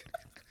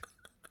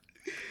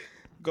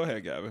 Go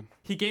ahead, Gavin.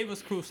 He gave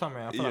us Cruel Summer.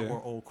 And I feel like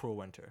we're old Cruel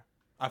Winter.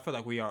 I feel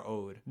like we are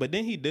owed. But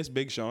then he dissed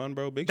Big Sean,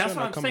 bro. Big That's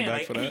Sean not coming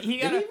back for that. Did he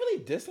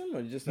really diss him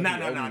or just? No. He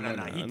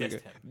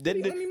dissed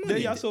him.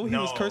 Did y'all saw he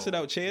was cursing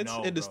out Chance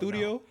in the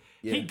studio? No.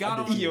 Yeah, he got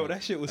on. Yo,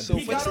 that shit was so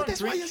funny. He got on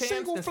Drink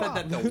Champs and said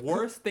that the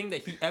worst thing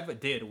that he ever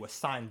did was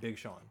sign Big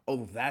Sean.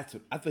 Oh, that's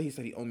what I thought. He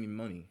said he owed me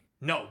money.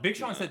 No, Big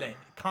Sean said that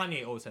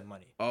Kanye owes him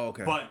money. Oh,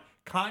 okay. But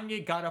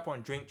Kanye got up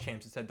on Drink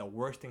Champs and said the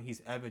worst thing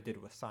he's ever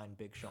did was sign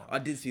Big Sean. I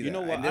did see that. You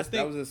know what? I think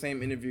that was the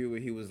same interview where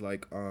he was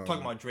like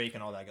talking about Drake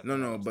and all that.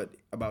 No, but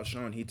about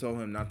Sean, he told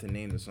him not to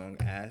name the song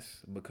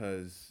 "Ass"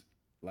 because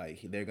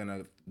like they're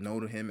gonna know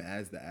him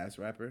as the ass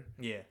rapper.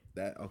 Yeah.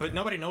 That. Okay. But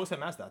nobody knows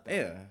him as that. Though.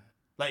 Yeah.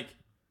 Like.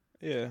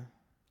 Yeah.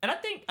 And I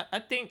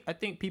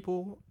think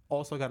people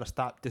also gotta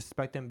stop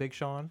disrespecting Big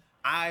Sean.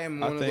 I am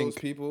one of those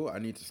people. I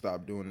need to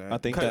stop doing that. I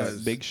think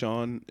that Big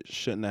Sean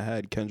shouldn't have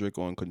had Kendrick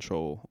on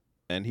Control,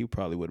 and he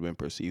probably would have been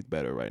perceived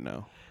better right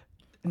now.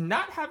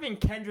 Not having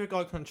Kendrick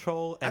on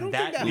Control and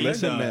that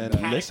listen,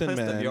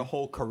 man. Of your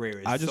whole career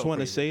is I just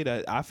want to say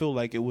that I feel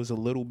like it was a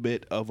little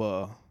bit of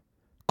a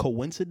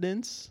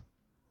coincidence,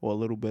 or a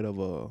little bit of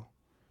a.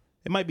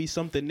 It might be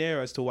something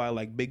there as to why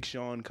like Big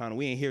Sean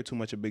we ain't hear too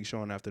much of Big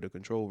Sean after the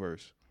Control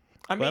verse.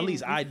 I mean, at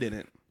least I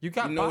didn't. You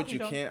know what you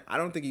can't? I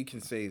don't think you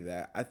can say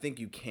that. I think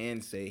you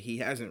can say he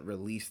hasn't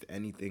released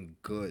anything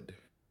good.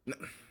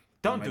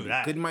 Don't do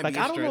that. Good might be a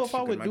stretch. I don't know if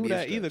I would do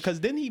that either. Because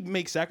didn't he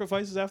make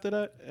Sacrifices after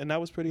that? And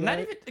that was pretty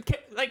hard.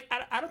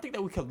 I don't think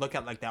that we could look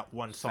at like that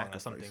one song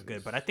as something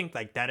good. But I think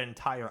like that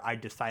entire I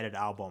Decided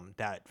album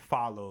that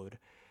followed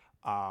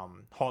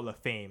Hall of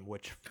Fame,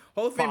 which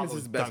Hall of Fame is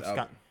his best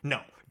album.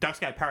 No, Dark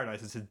Sky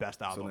Paradise is his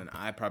best album. So then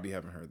I probably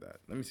haven't heard that.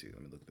 Let me see.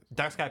 Let me look at this.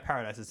 Dark Sky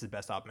Paradise is his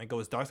best album. It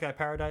goes Dark Sky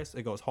Paradise.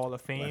 It goes Hall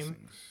of Fame.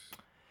 Blessings.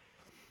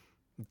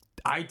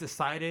 I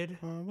Decided.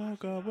 I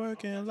woke up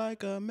working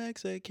like a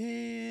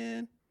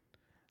Mexican.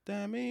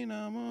 That mean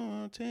I'm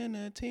on 10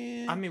 to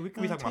 10. I mean, we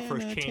could be talking about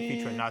First Chain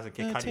featuring Nas and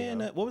Kid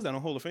Cudi. What was that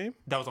on Hall of Fame?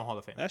 That was on Hall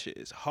of Fame. That shit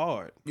is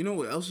hard. You know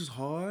what else is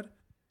hard?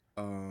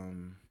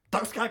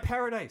 Dark Sky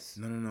Paradise.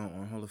 No,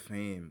 on Hall of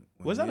Fame.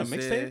 Was that a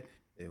mixtape?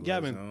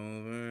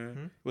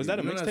 Gavin. Was that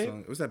a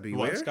mixtape? Was that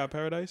Beware? Dark Sky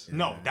Paradise? Yeah,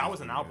 no, that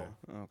was an album.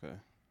 Okay.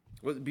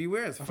 Well,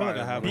 Beware is fire. I feel like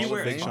I have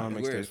Beware Big Sean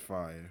Beware mixtape. is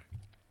fire.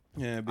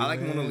 Yeah, I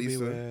like Mona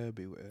Lisa.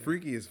 Beware.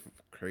 Freaky is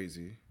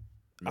crazy.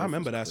 I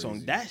remember that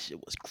song. That shit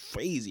was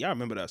crazy. I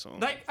remember that song.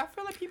 Like, I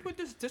feel like people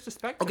just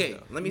disrespect Okay,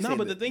 let me say. No,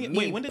 but the thing is,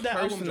 wait, when did that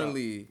album drop?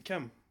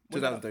 Kim,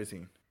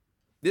 2013.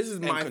 This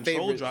is my Control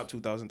favorite. dropped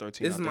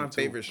 2013. This is my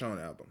favorite Sean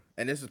album,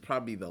 and this is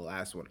probably the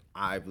last one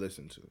I've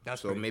listened to.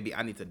 That's so crazy. Maybe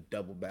I need to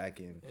double back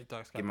and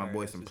give my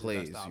boy some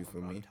plays. You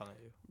feel me?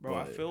 Bro,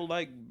 I feel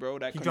like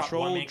that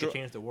Control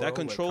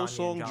Control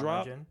song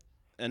dropped,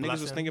 and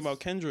niggas was thinking about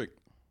Kendrick.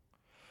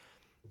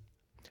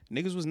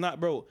 Niggas was not,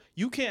 bro.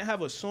 You can't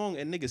have a song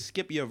and niggas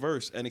skip your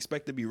verse and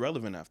expect to be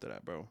relevant after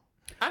that, bro.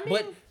 I mean,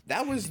 but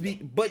that was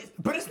but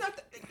it's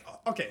not.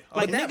 Okay,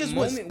 like niggas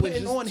was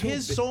putting on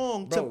his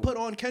song to put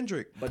on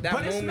Kendrick. But that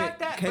moment, it's not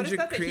that, Kendrick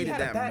but it's not created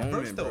that moment,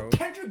 verse, bro.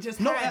 Kendrick just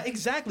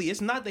exactly.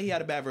 It's not that he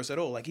had a bad verse at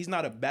all. Like he's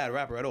not a bad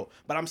rapper at all.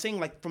 But I'm saying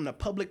like from the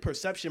public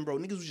perception, bro,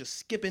 niggas was just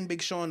skipping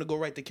Big Sean to go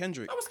right to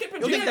Kendrick. I was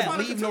skipping. You think that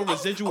leave no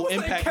residual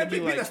impact to be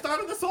like the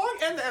start of the song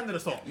and the end of the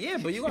song? Yeah,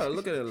 but you gotta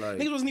look at it like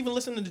niggas wasn't even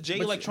listening to Jay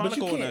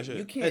Electronica on that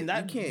shit. And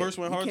that verse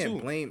went hard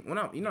too.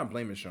 You're not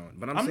blaming Sean,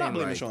 but I'm not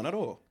blaming Sean at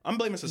all. I'm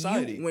blaming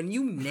society. When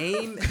you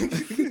name,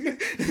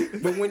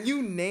 but when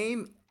you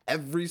name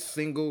every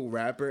single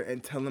rapper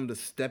and tell them to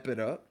step it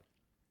up,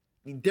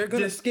 they're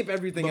gonna skip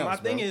everything else. My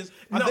thing is,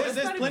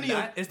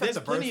 there's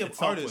plenty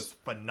of artists.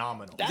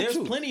 Phenomenal. There's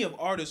plenty of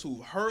artists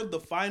who heard the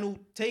final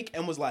take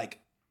and was like,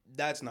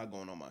 "That's not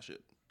going on my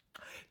shit."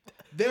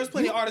 There's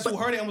plenty of artists who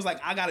heard it and was like,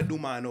 "I gotta do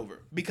mine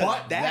over because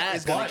that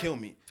is gonna kill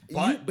me."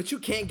 But you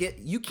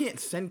can't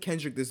send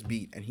Kendrick this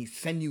beat and he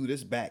send you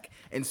this back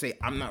and say,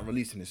 "I'm not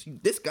releasing this."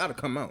 This gotta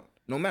come out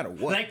no matter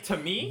what. Like to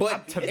me,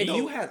 but if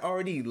you had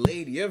already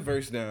laid your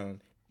verse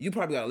down. you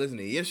probably gotta listen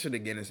to your shit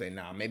again and say,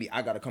 nah, maybe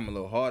I gotta come a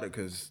little harder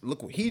because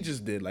look what he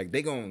just did. Like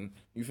they gon',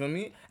 you feel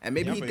me? And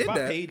maybe he did that.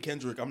 If I paid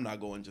Kendrick, I'm not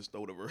going to just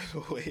throw the verse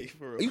away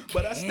for real.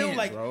 But I still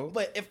like, bro.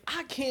 But if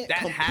I can't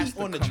compete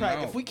on the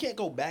track, if we can't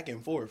go back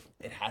and forth,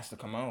 it has to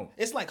come out.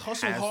 It's like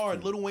Hustle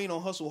Hard, Lil Wayne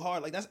on Hustle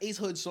Hard. Like that's Ace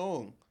Hood's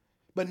song,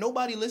 but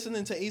nobody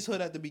listening to Ace Hood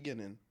at the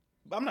beginning.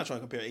 I'm not trying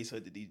to compare Ace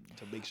Hood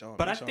to Big Sean.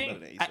 But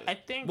Big I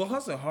think. Well,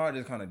 Hustle Hard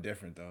is kind of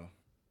different though.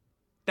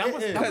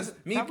 Because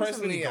me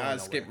personally, I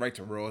skip right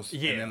to Ross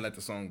and then let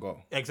the song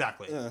go.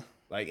 Exactly. Yeah.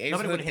 Like Ace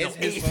Hood, it's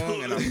his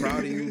song, and I'm proud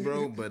of you,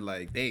 bro. But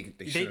like they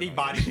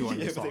bodied you on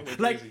this song.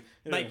 Like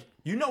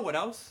you know what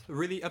else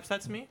really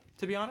upsets me?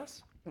 To be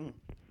honest,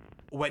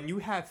 when you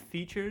have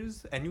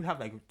features and you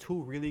have like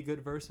 2 really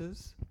good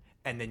verses,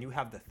 and then you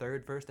have the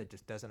third verse that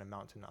just doesn't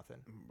amount to nothing,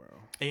 bro.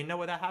 And you know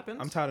what that happens?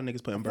 I'm tired of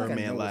niggas putting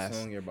Birdman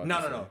last.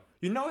 No.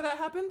 You know what that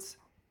happens?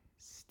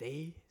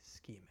 Stay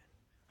scheming.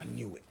 I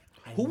knew it.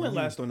 Who went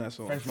last on that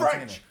song?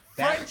 French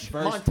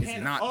Montana.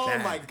 Is not oh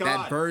bad. My god.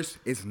 That verse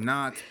is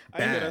not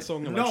bad. I heard that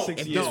song in like 6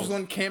 years. If this was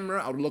on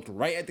camera, I would look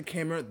right at the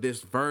camera.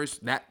 This verse,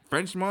 that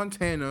French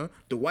Montana,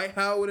 Dwight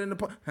Howard in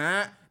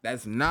the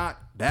that's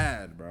not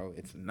bad, bro.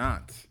 It's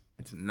not.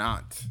 It's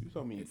not. You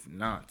told me it's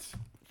not.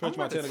 French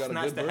Montana got a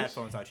good the verse.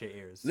 Headphones out your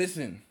ears.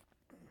 Listen,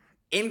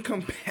 in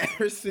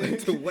comparison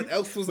to what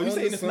else was on the song,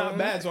 you're saying it's not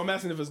bad, so I'm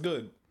asking if it's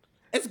good.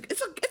 It's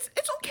okay.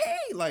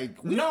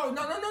 Like no.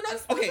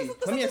 That's, okay.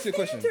 Let me ask you a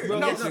question.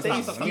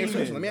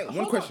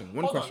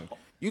 One question.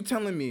 You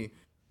telling me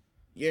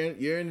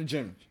you're in the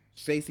gym?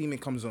 Stay Steaming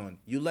comes on.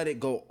 You let it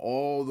go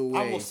all the way.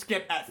 I will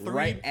skip at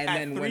 3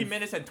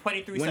 minutes and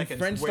 23 seconds. When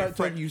French starts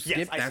talking, you skip.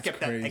 Yes, that's I skip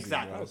crazy. That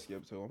exactly. I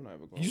skip too. I'm not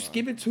even going. You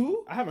skip it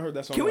too? I haven't heard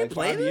that song in like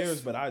 5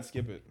 years, but I'd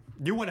skip it.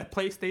 You want to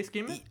play Stay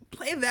Scheming?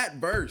 Play that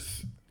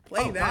verse.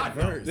 Play that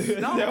verse.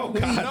 No.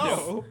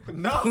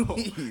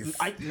 Please.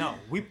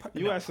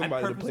 You asked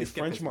somebody to play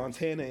French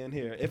Montana in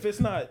here. If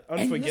it's not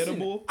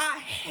unforgettable, listen, I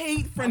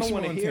hate French Montana.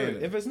 I don't want to hear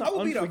it. If it's not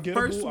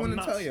unforgettable, I'm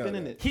not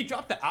spinning it. He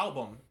dropped the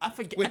album. I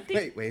forget.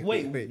 Wait.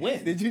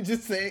 When? Did you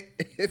just say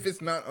if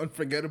it's not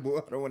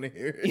unforgettable, I don't want to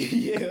hear it?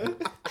 Yeah.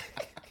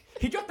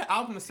 He dropped the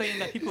album saying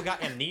that people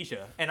got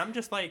amnesia, and I'm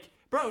just like,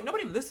 bro,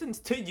 nobody listens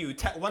to you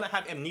want to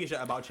have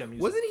amnesia about your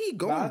music. Wasn't he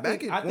going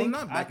back and forth?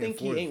 I think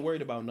he ain't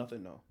worried about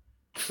nothing though.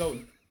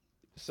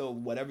 So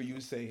whatever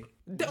you say,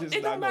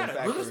 it don't matter.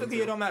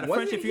 Realistically, it don't matter.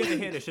 French, if you ever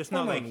hear this, just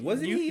know like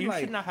you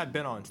should not have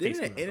been on.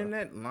 Didn't the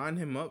internet line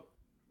him up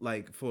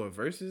like for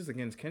verses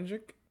against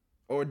Kendrick,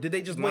 or did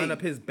they just line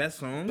up his best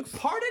songs?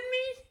 Pardon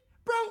me,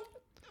 bro.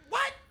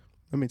 What?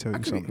 Let me tell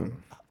you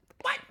something.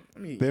 What?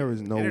 There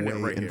is no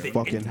way in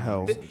fucking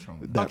hell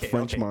that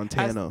French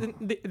Montana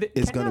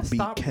is gonna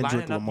beat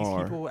Kendrick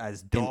Lamar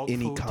in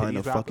any kind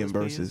of fucking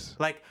verses.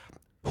 Like,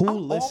 who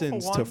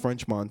listens to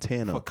French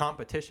Montana for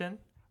competition?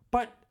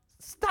 But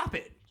stop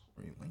it.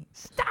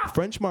 Stop.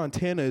 French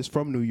Montana is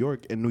from New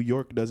York, and New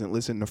York doesn't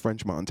listen to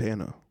French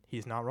Montana.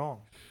 He's not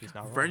wrong.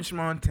 French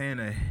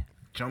Montana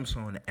jumps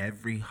on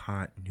every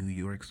hot New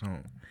York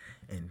song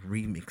and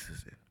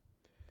remixes it.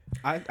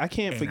 I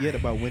can't forget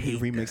about when he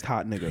remixed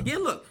Hot Nigga. Yeah,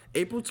 look,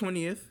 April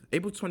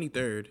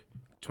 23rd,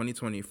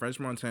 2020, French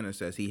Montana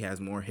says he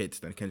has more hits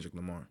than Kendrick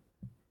Lamar.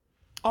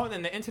 Oh, and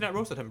then the internet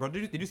roasted him, bro.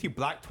 Did you see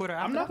Black Twitter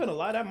after I'm not going to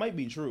lie, that might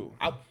be true.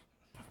 I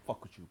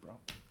fuck with you, bro.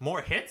 More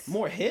hits?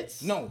 More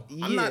hits? No,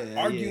 I'm not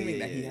arguing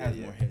that he has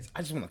more hits.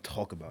 I just want to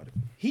talk about it.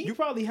 He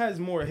probably has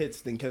more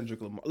hits than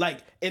Kendrick Lamar. Like,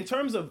 in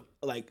terms of,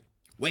 like,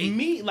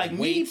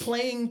 me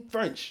playing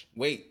French.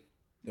 Wait,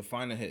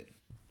 define a hit.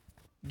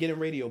 Getting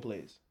radio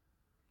plays.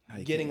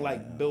 Getting,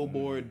 like,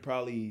 Billboard,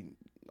 probably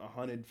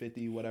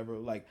 150, whatever.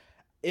 Like,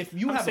 if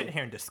you I'm sitting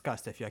here in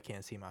disgust if y'all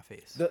can't see my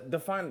face.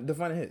 Define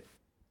a hit.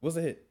 What's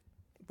a hit?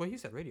 Well, he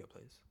said radio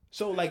plays.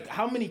 So, like,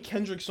 how many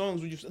Kendrick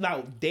songs would you...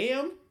 Now,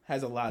 Damn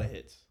has a lot of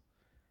hits.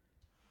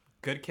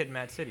 Good Kid,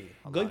 Mad City.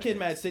 Good Kid,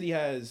 Mad City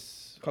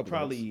has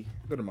probably...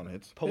 Good amount of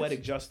hits.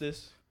 Poetic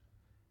Justice.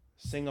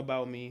 Sing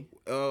About Me.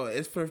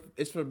 It's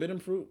Forbidden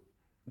Fruit.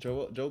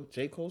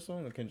 J. Cole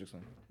song or Kendrick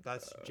song?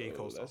 That's J.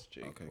 Cole song. That's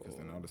J. Cole. Okay, because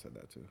then I would have said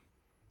that too.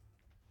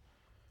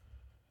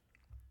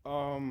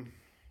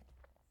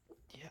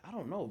 Yeah, I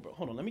don't know, bro.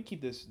 Hold on, let me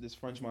keep this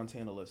French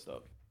Montana list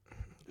up.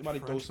 Somebody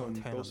throw some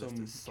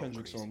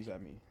Kendrick songs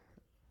at me.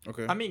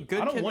 Okay. I mean,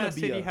 Good Kid, Mad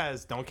City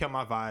has Don't Kill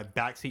My Vibe,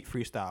 Backseat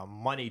Freestyle,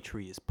 Money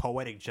Trees,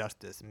 Poetic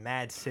Justice,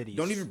 Mad City.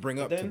 Don't even bring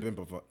up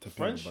to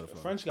French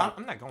got...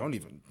 I'm not going. Don't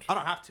even. I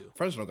don't have to.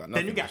 French don't got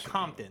nothing. Then you got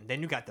Compton.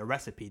 Then you got The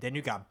Recipe. Then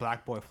you got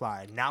Black Boy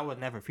Fly. Now Will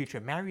Never feature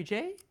Mary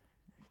J.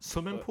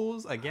 Swimming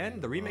Pools again.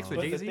 The remix with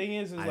Jay-Z. But the thing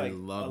is like,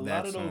 love a lot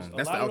that of song. those,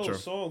 That's a lot the of outro.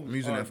 those songs I'm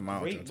using are that for my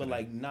great, outro but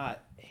like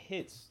not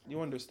hits.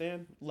 You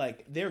understand?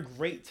 Like they're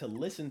great to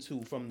listen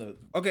to from the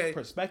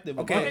perspective.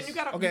 Okay. But then you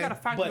gotta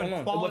factor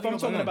in quality. If I'm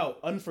talking about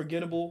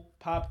Unforgettable,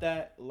 Pop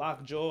That,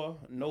 Lockjaw,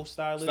 No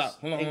Stylist,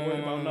 Ain't Worried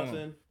About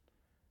Nothing.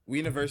 We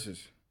in the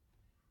verses.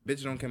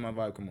 Bitch Don't Kill My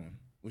Vibe. Come on.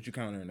 What you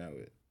countering that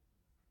with?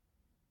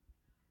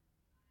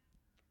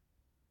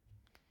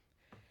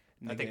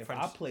 I think if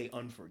I play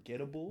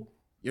Unforgettable,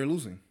 you're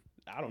losing.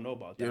 I don't know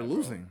about that. You're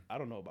losing. Bro. I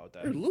don't know about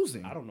that. You're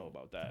losing. I don't know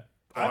about that.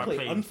 I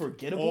play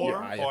Unforgettable. Or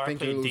I play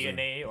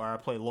DNA, or I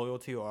play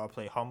Loyalty, or I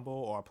play Humble,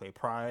 or I play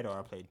Pride, or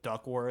I play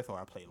Duckworth, or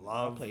I play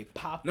Love. I play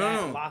Pop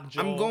No.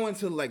 Lockjaw. I'm going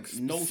to like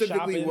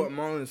specifically what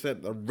Marlon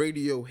said, a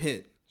radio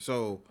hit.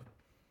 So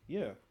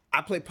yeah,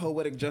 I play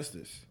Poetic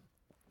Justice.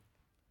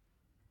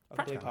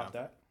 I play Pop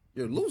That.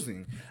 You're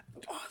losing.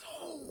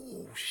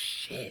 Oh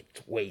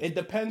shit! Wait. It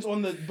depends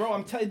on the bro.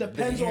 I'm telling you, it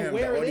depends on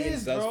where it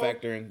is, bro.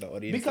 Factor in, the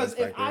audience because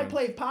if I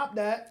play Pop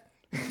That,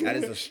 that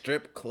is a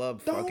strip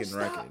club fucking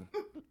record.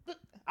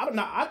 I don't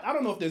know. I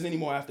don't know if there's any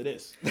more after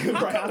this.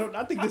 Right?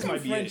 I think this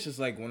might be French it. is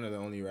like one of the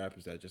only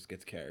rappers that just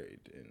gets carried.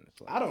 And it's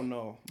like, I don't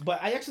know,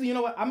 but I actually, you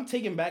know what? I'm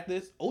taking back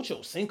this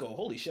Ocho Cinco.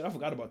 Holy shit, I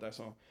forgot about that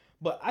song.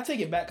 But I take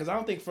it back because I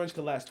don't think French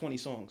could last 20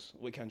 songs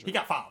with Kendrick. He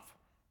got 5.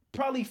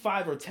 Probably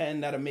 5 or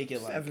 10 that'll make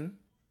it like 7.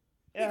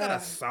 You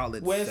got a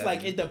solid. Where it's 7.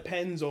 like it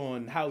depends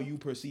on how you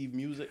perceive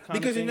music.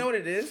 Because you know what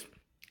it is,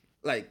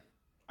 like.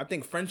 I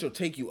think French will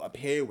take you up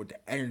here with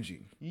the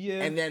energy.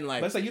 Yeah. And then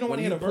like, but it's like you don't want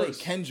to hear the verse.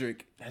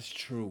 Kendrick, that's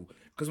true.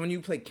 Because when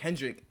you play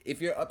Kendrick,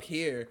 if you're up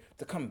here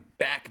to come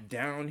back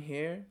down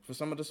here for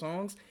some of the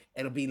songs,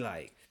 it'll be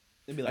like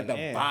the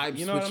vibe.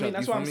 You know what I mean?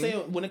 That's what I'm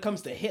saying. When it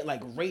comes to hit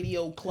like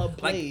radio club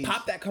plays, like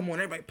Pop That, come on,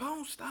 everybody,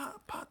 boom,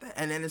 stop, Pop That,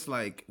 and then it's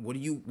like, what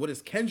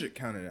does Kendrick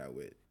counter that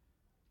with?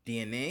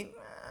 DNA,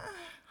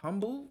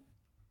 Humble,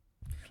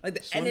 like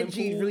the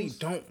energy really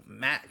don't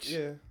match.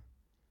 Yeah.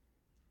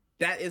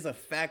 That is a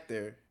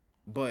factor,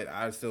 but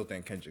I still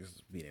think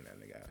Kendrick's beating that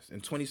nigga ass.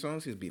 In 20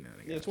 songs, he's beating that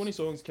nigga ass. Yeah, 20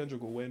 songs,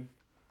 Kendrick will win.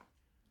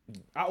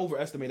 I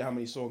overestimated how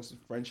many songs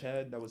French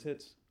had that was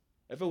hits.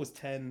 If it was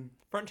 10...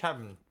 French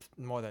having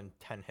more than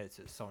 10 hits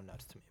is so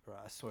nuts to me, bro.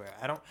 I swear.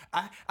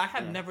 I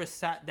have never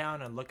sat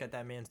down and looked at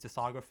that man's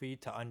discography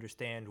to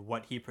understand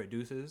what he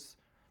produces.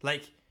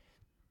 Like,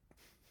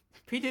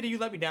 P. Diddy, you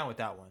let me down with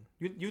that one.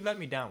 You let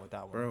me down with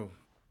that one. Bro.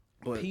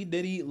 But P.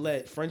 Diddy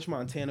let French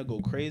Montana go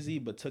crazy,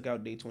 but took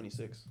out Day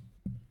 26.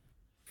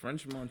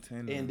 French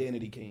Montana. And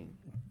Danity Kane.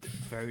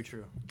 Very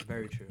true.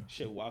 Very true.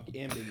 Shit, walk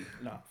and Biggie.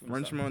 Nah.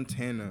 French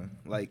Montana.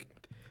 Like,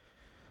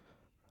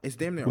 it's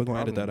damn near We're a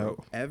going to problem, edit that bro.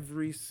 out.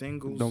 Every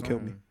single Don't song kill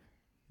me.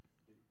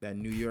 that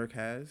New York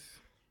has,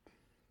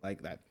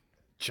 like that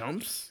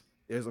jumps,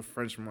 there's a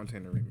French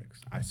Montana remix.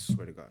 I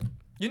swear to God.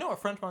 You know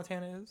what French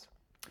Montana is?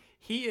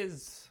 He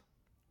is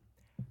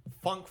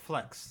Funk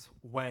Flex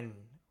when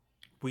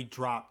we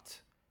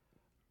dropped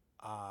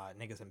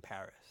Niggas in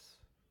Paris.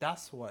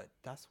 That's what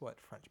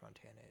French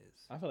Montana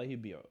is. I feel like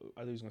he'd be I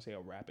thought he was going to say a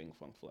rapping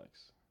Funk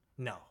Flex.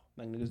 No.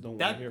 Like niggas don't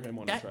want to hear him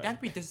on the track.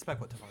 That'd be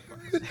disrespectful to Funk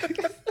Flex.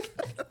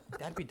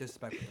 That'd be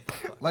disrespectful to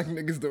Funk Flex. Like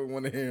niggas don't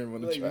want to hear him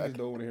on the track. Niggas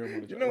don't want to hear him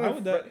on the track. You know How what?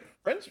 would that...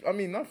 French, I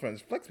mean, not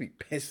French. Flex be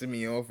pissing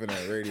me off in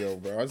that radio,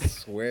 bro. I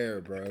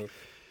swear, bro.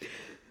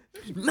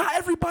 Not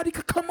everybody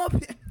could come up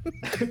here.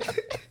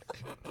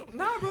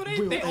 Nah, bro,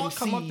 they all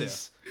come up there.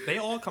 They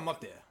all come up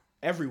there.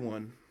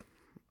 Everyone's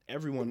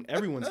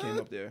came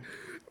up there.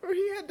 Bro,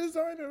 he had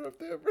Designer up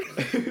there, bro.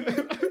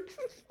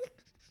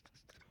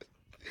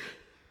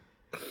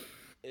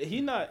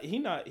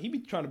 He be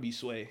trying to be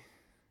Sway.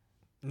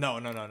 No.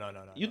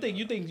 You think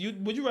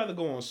would you rather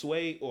go on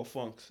Sway or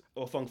Funk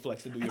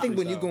Flex to do your I think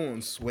when freestyle? you go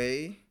on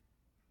Sway,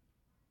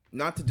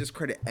 not to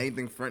discredit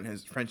anything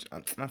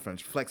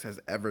Flex has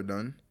ever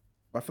done,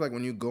 but I feel like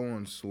when you go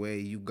on Sway,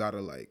 you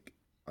gotta like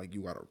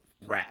you gotta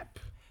rap.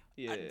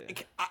 Yeah.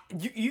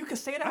 You can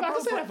say that, I bro.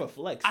 can say that for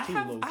Flex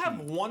too, I have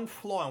one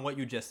flaw in what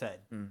you just said.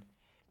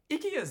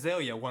 Iggy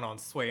Azalea went on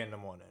Sway in the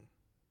morning.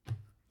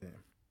 Yeah.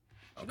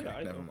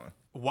 Okay, never mind.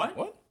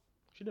 What?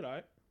 She did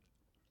alright.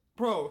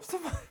 Bro,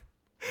 somebody...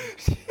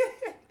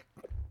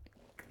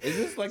 Is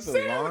this like the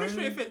say line? That with a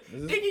straight face.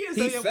 Iggy He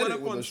Azalea said went it up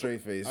with on a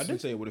straight face. I did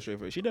say it with a straight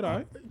face. She did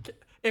alright.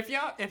 If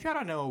y'all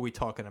don't know what we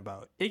talking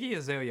about, Iggy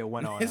Azalea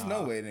went on. There's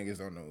no way niggas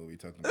don't know what we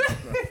talking about.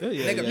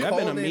 Yeah, Nigga that been a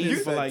called in meme and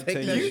for said, like take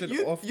 10 that years.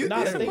 shit off the Nah,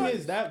 the internet. thing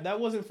is that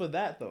wasn't for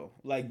that though.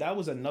 Like that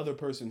was another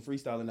person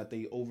freestyling that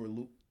they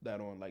overlooped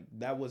that on. Like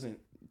that wasn't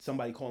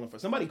somebody calling for.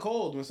 Somebody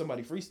called when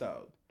somebody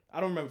freestyled.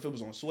 I don't remember if it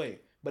was on Sway,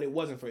 but it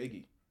wasn't for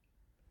Iggy.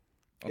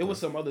 Okay. It was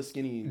some other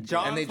skinny.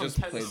 John and they from just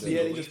played Tennessee. that.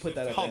 Yeah, they just put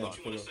that at the Hold end. on.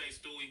 For real. This is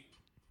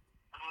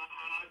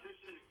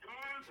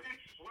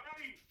garbage, Sway.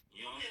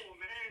 Come on,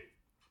 man.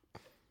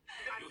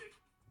 You got this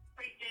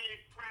fake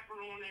ass crapper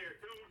on there,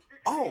 dude.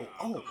 Oh,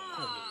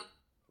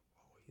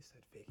 he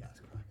said fake ass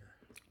cracker.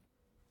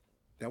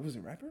 That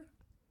wasn't rapper?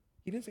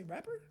 He didn't say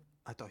rapper?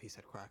 I thought he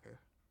said cracker.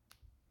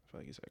 I feel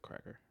like you said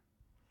cracker.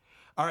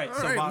 All right,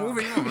 so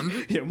moving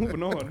on. Yeah,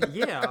 moving on.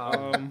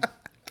 Yeah.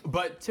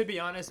 But to be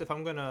honest, if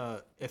I'm looking at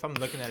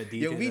a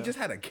DJ, Yo, we just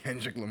had a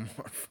Kendrick Lamar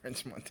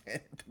French Montana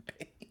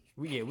debate.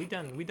 we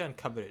done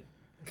covered it,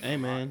 Hey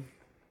man,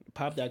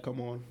 Pop That, come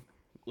on.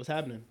 What's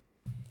happening?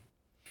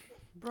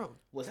 bro.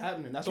 What's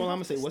happening? That's all I'm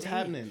gonna say. What's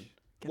happening?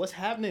 What's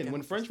happening?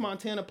 When French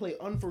Montana play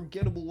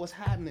Unforgettable, what's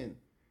happening?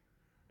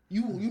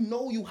 You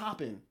know you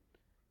hopping.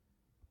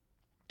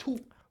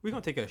 We're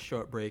gonna take a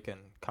short break and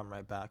come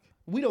right back.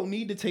 We don't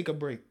need to take a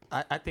break.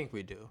 I think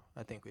we do.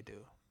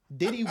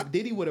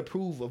 Diddy would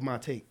approve of my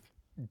take.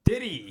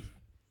 Diddy.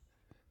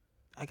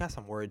 I got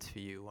some words for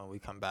you when we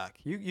come back.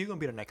 You gonna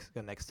be the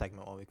next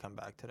segment when we come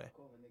back today.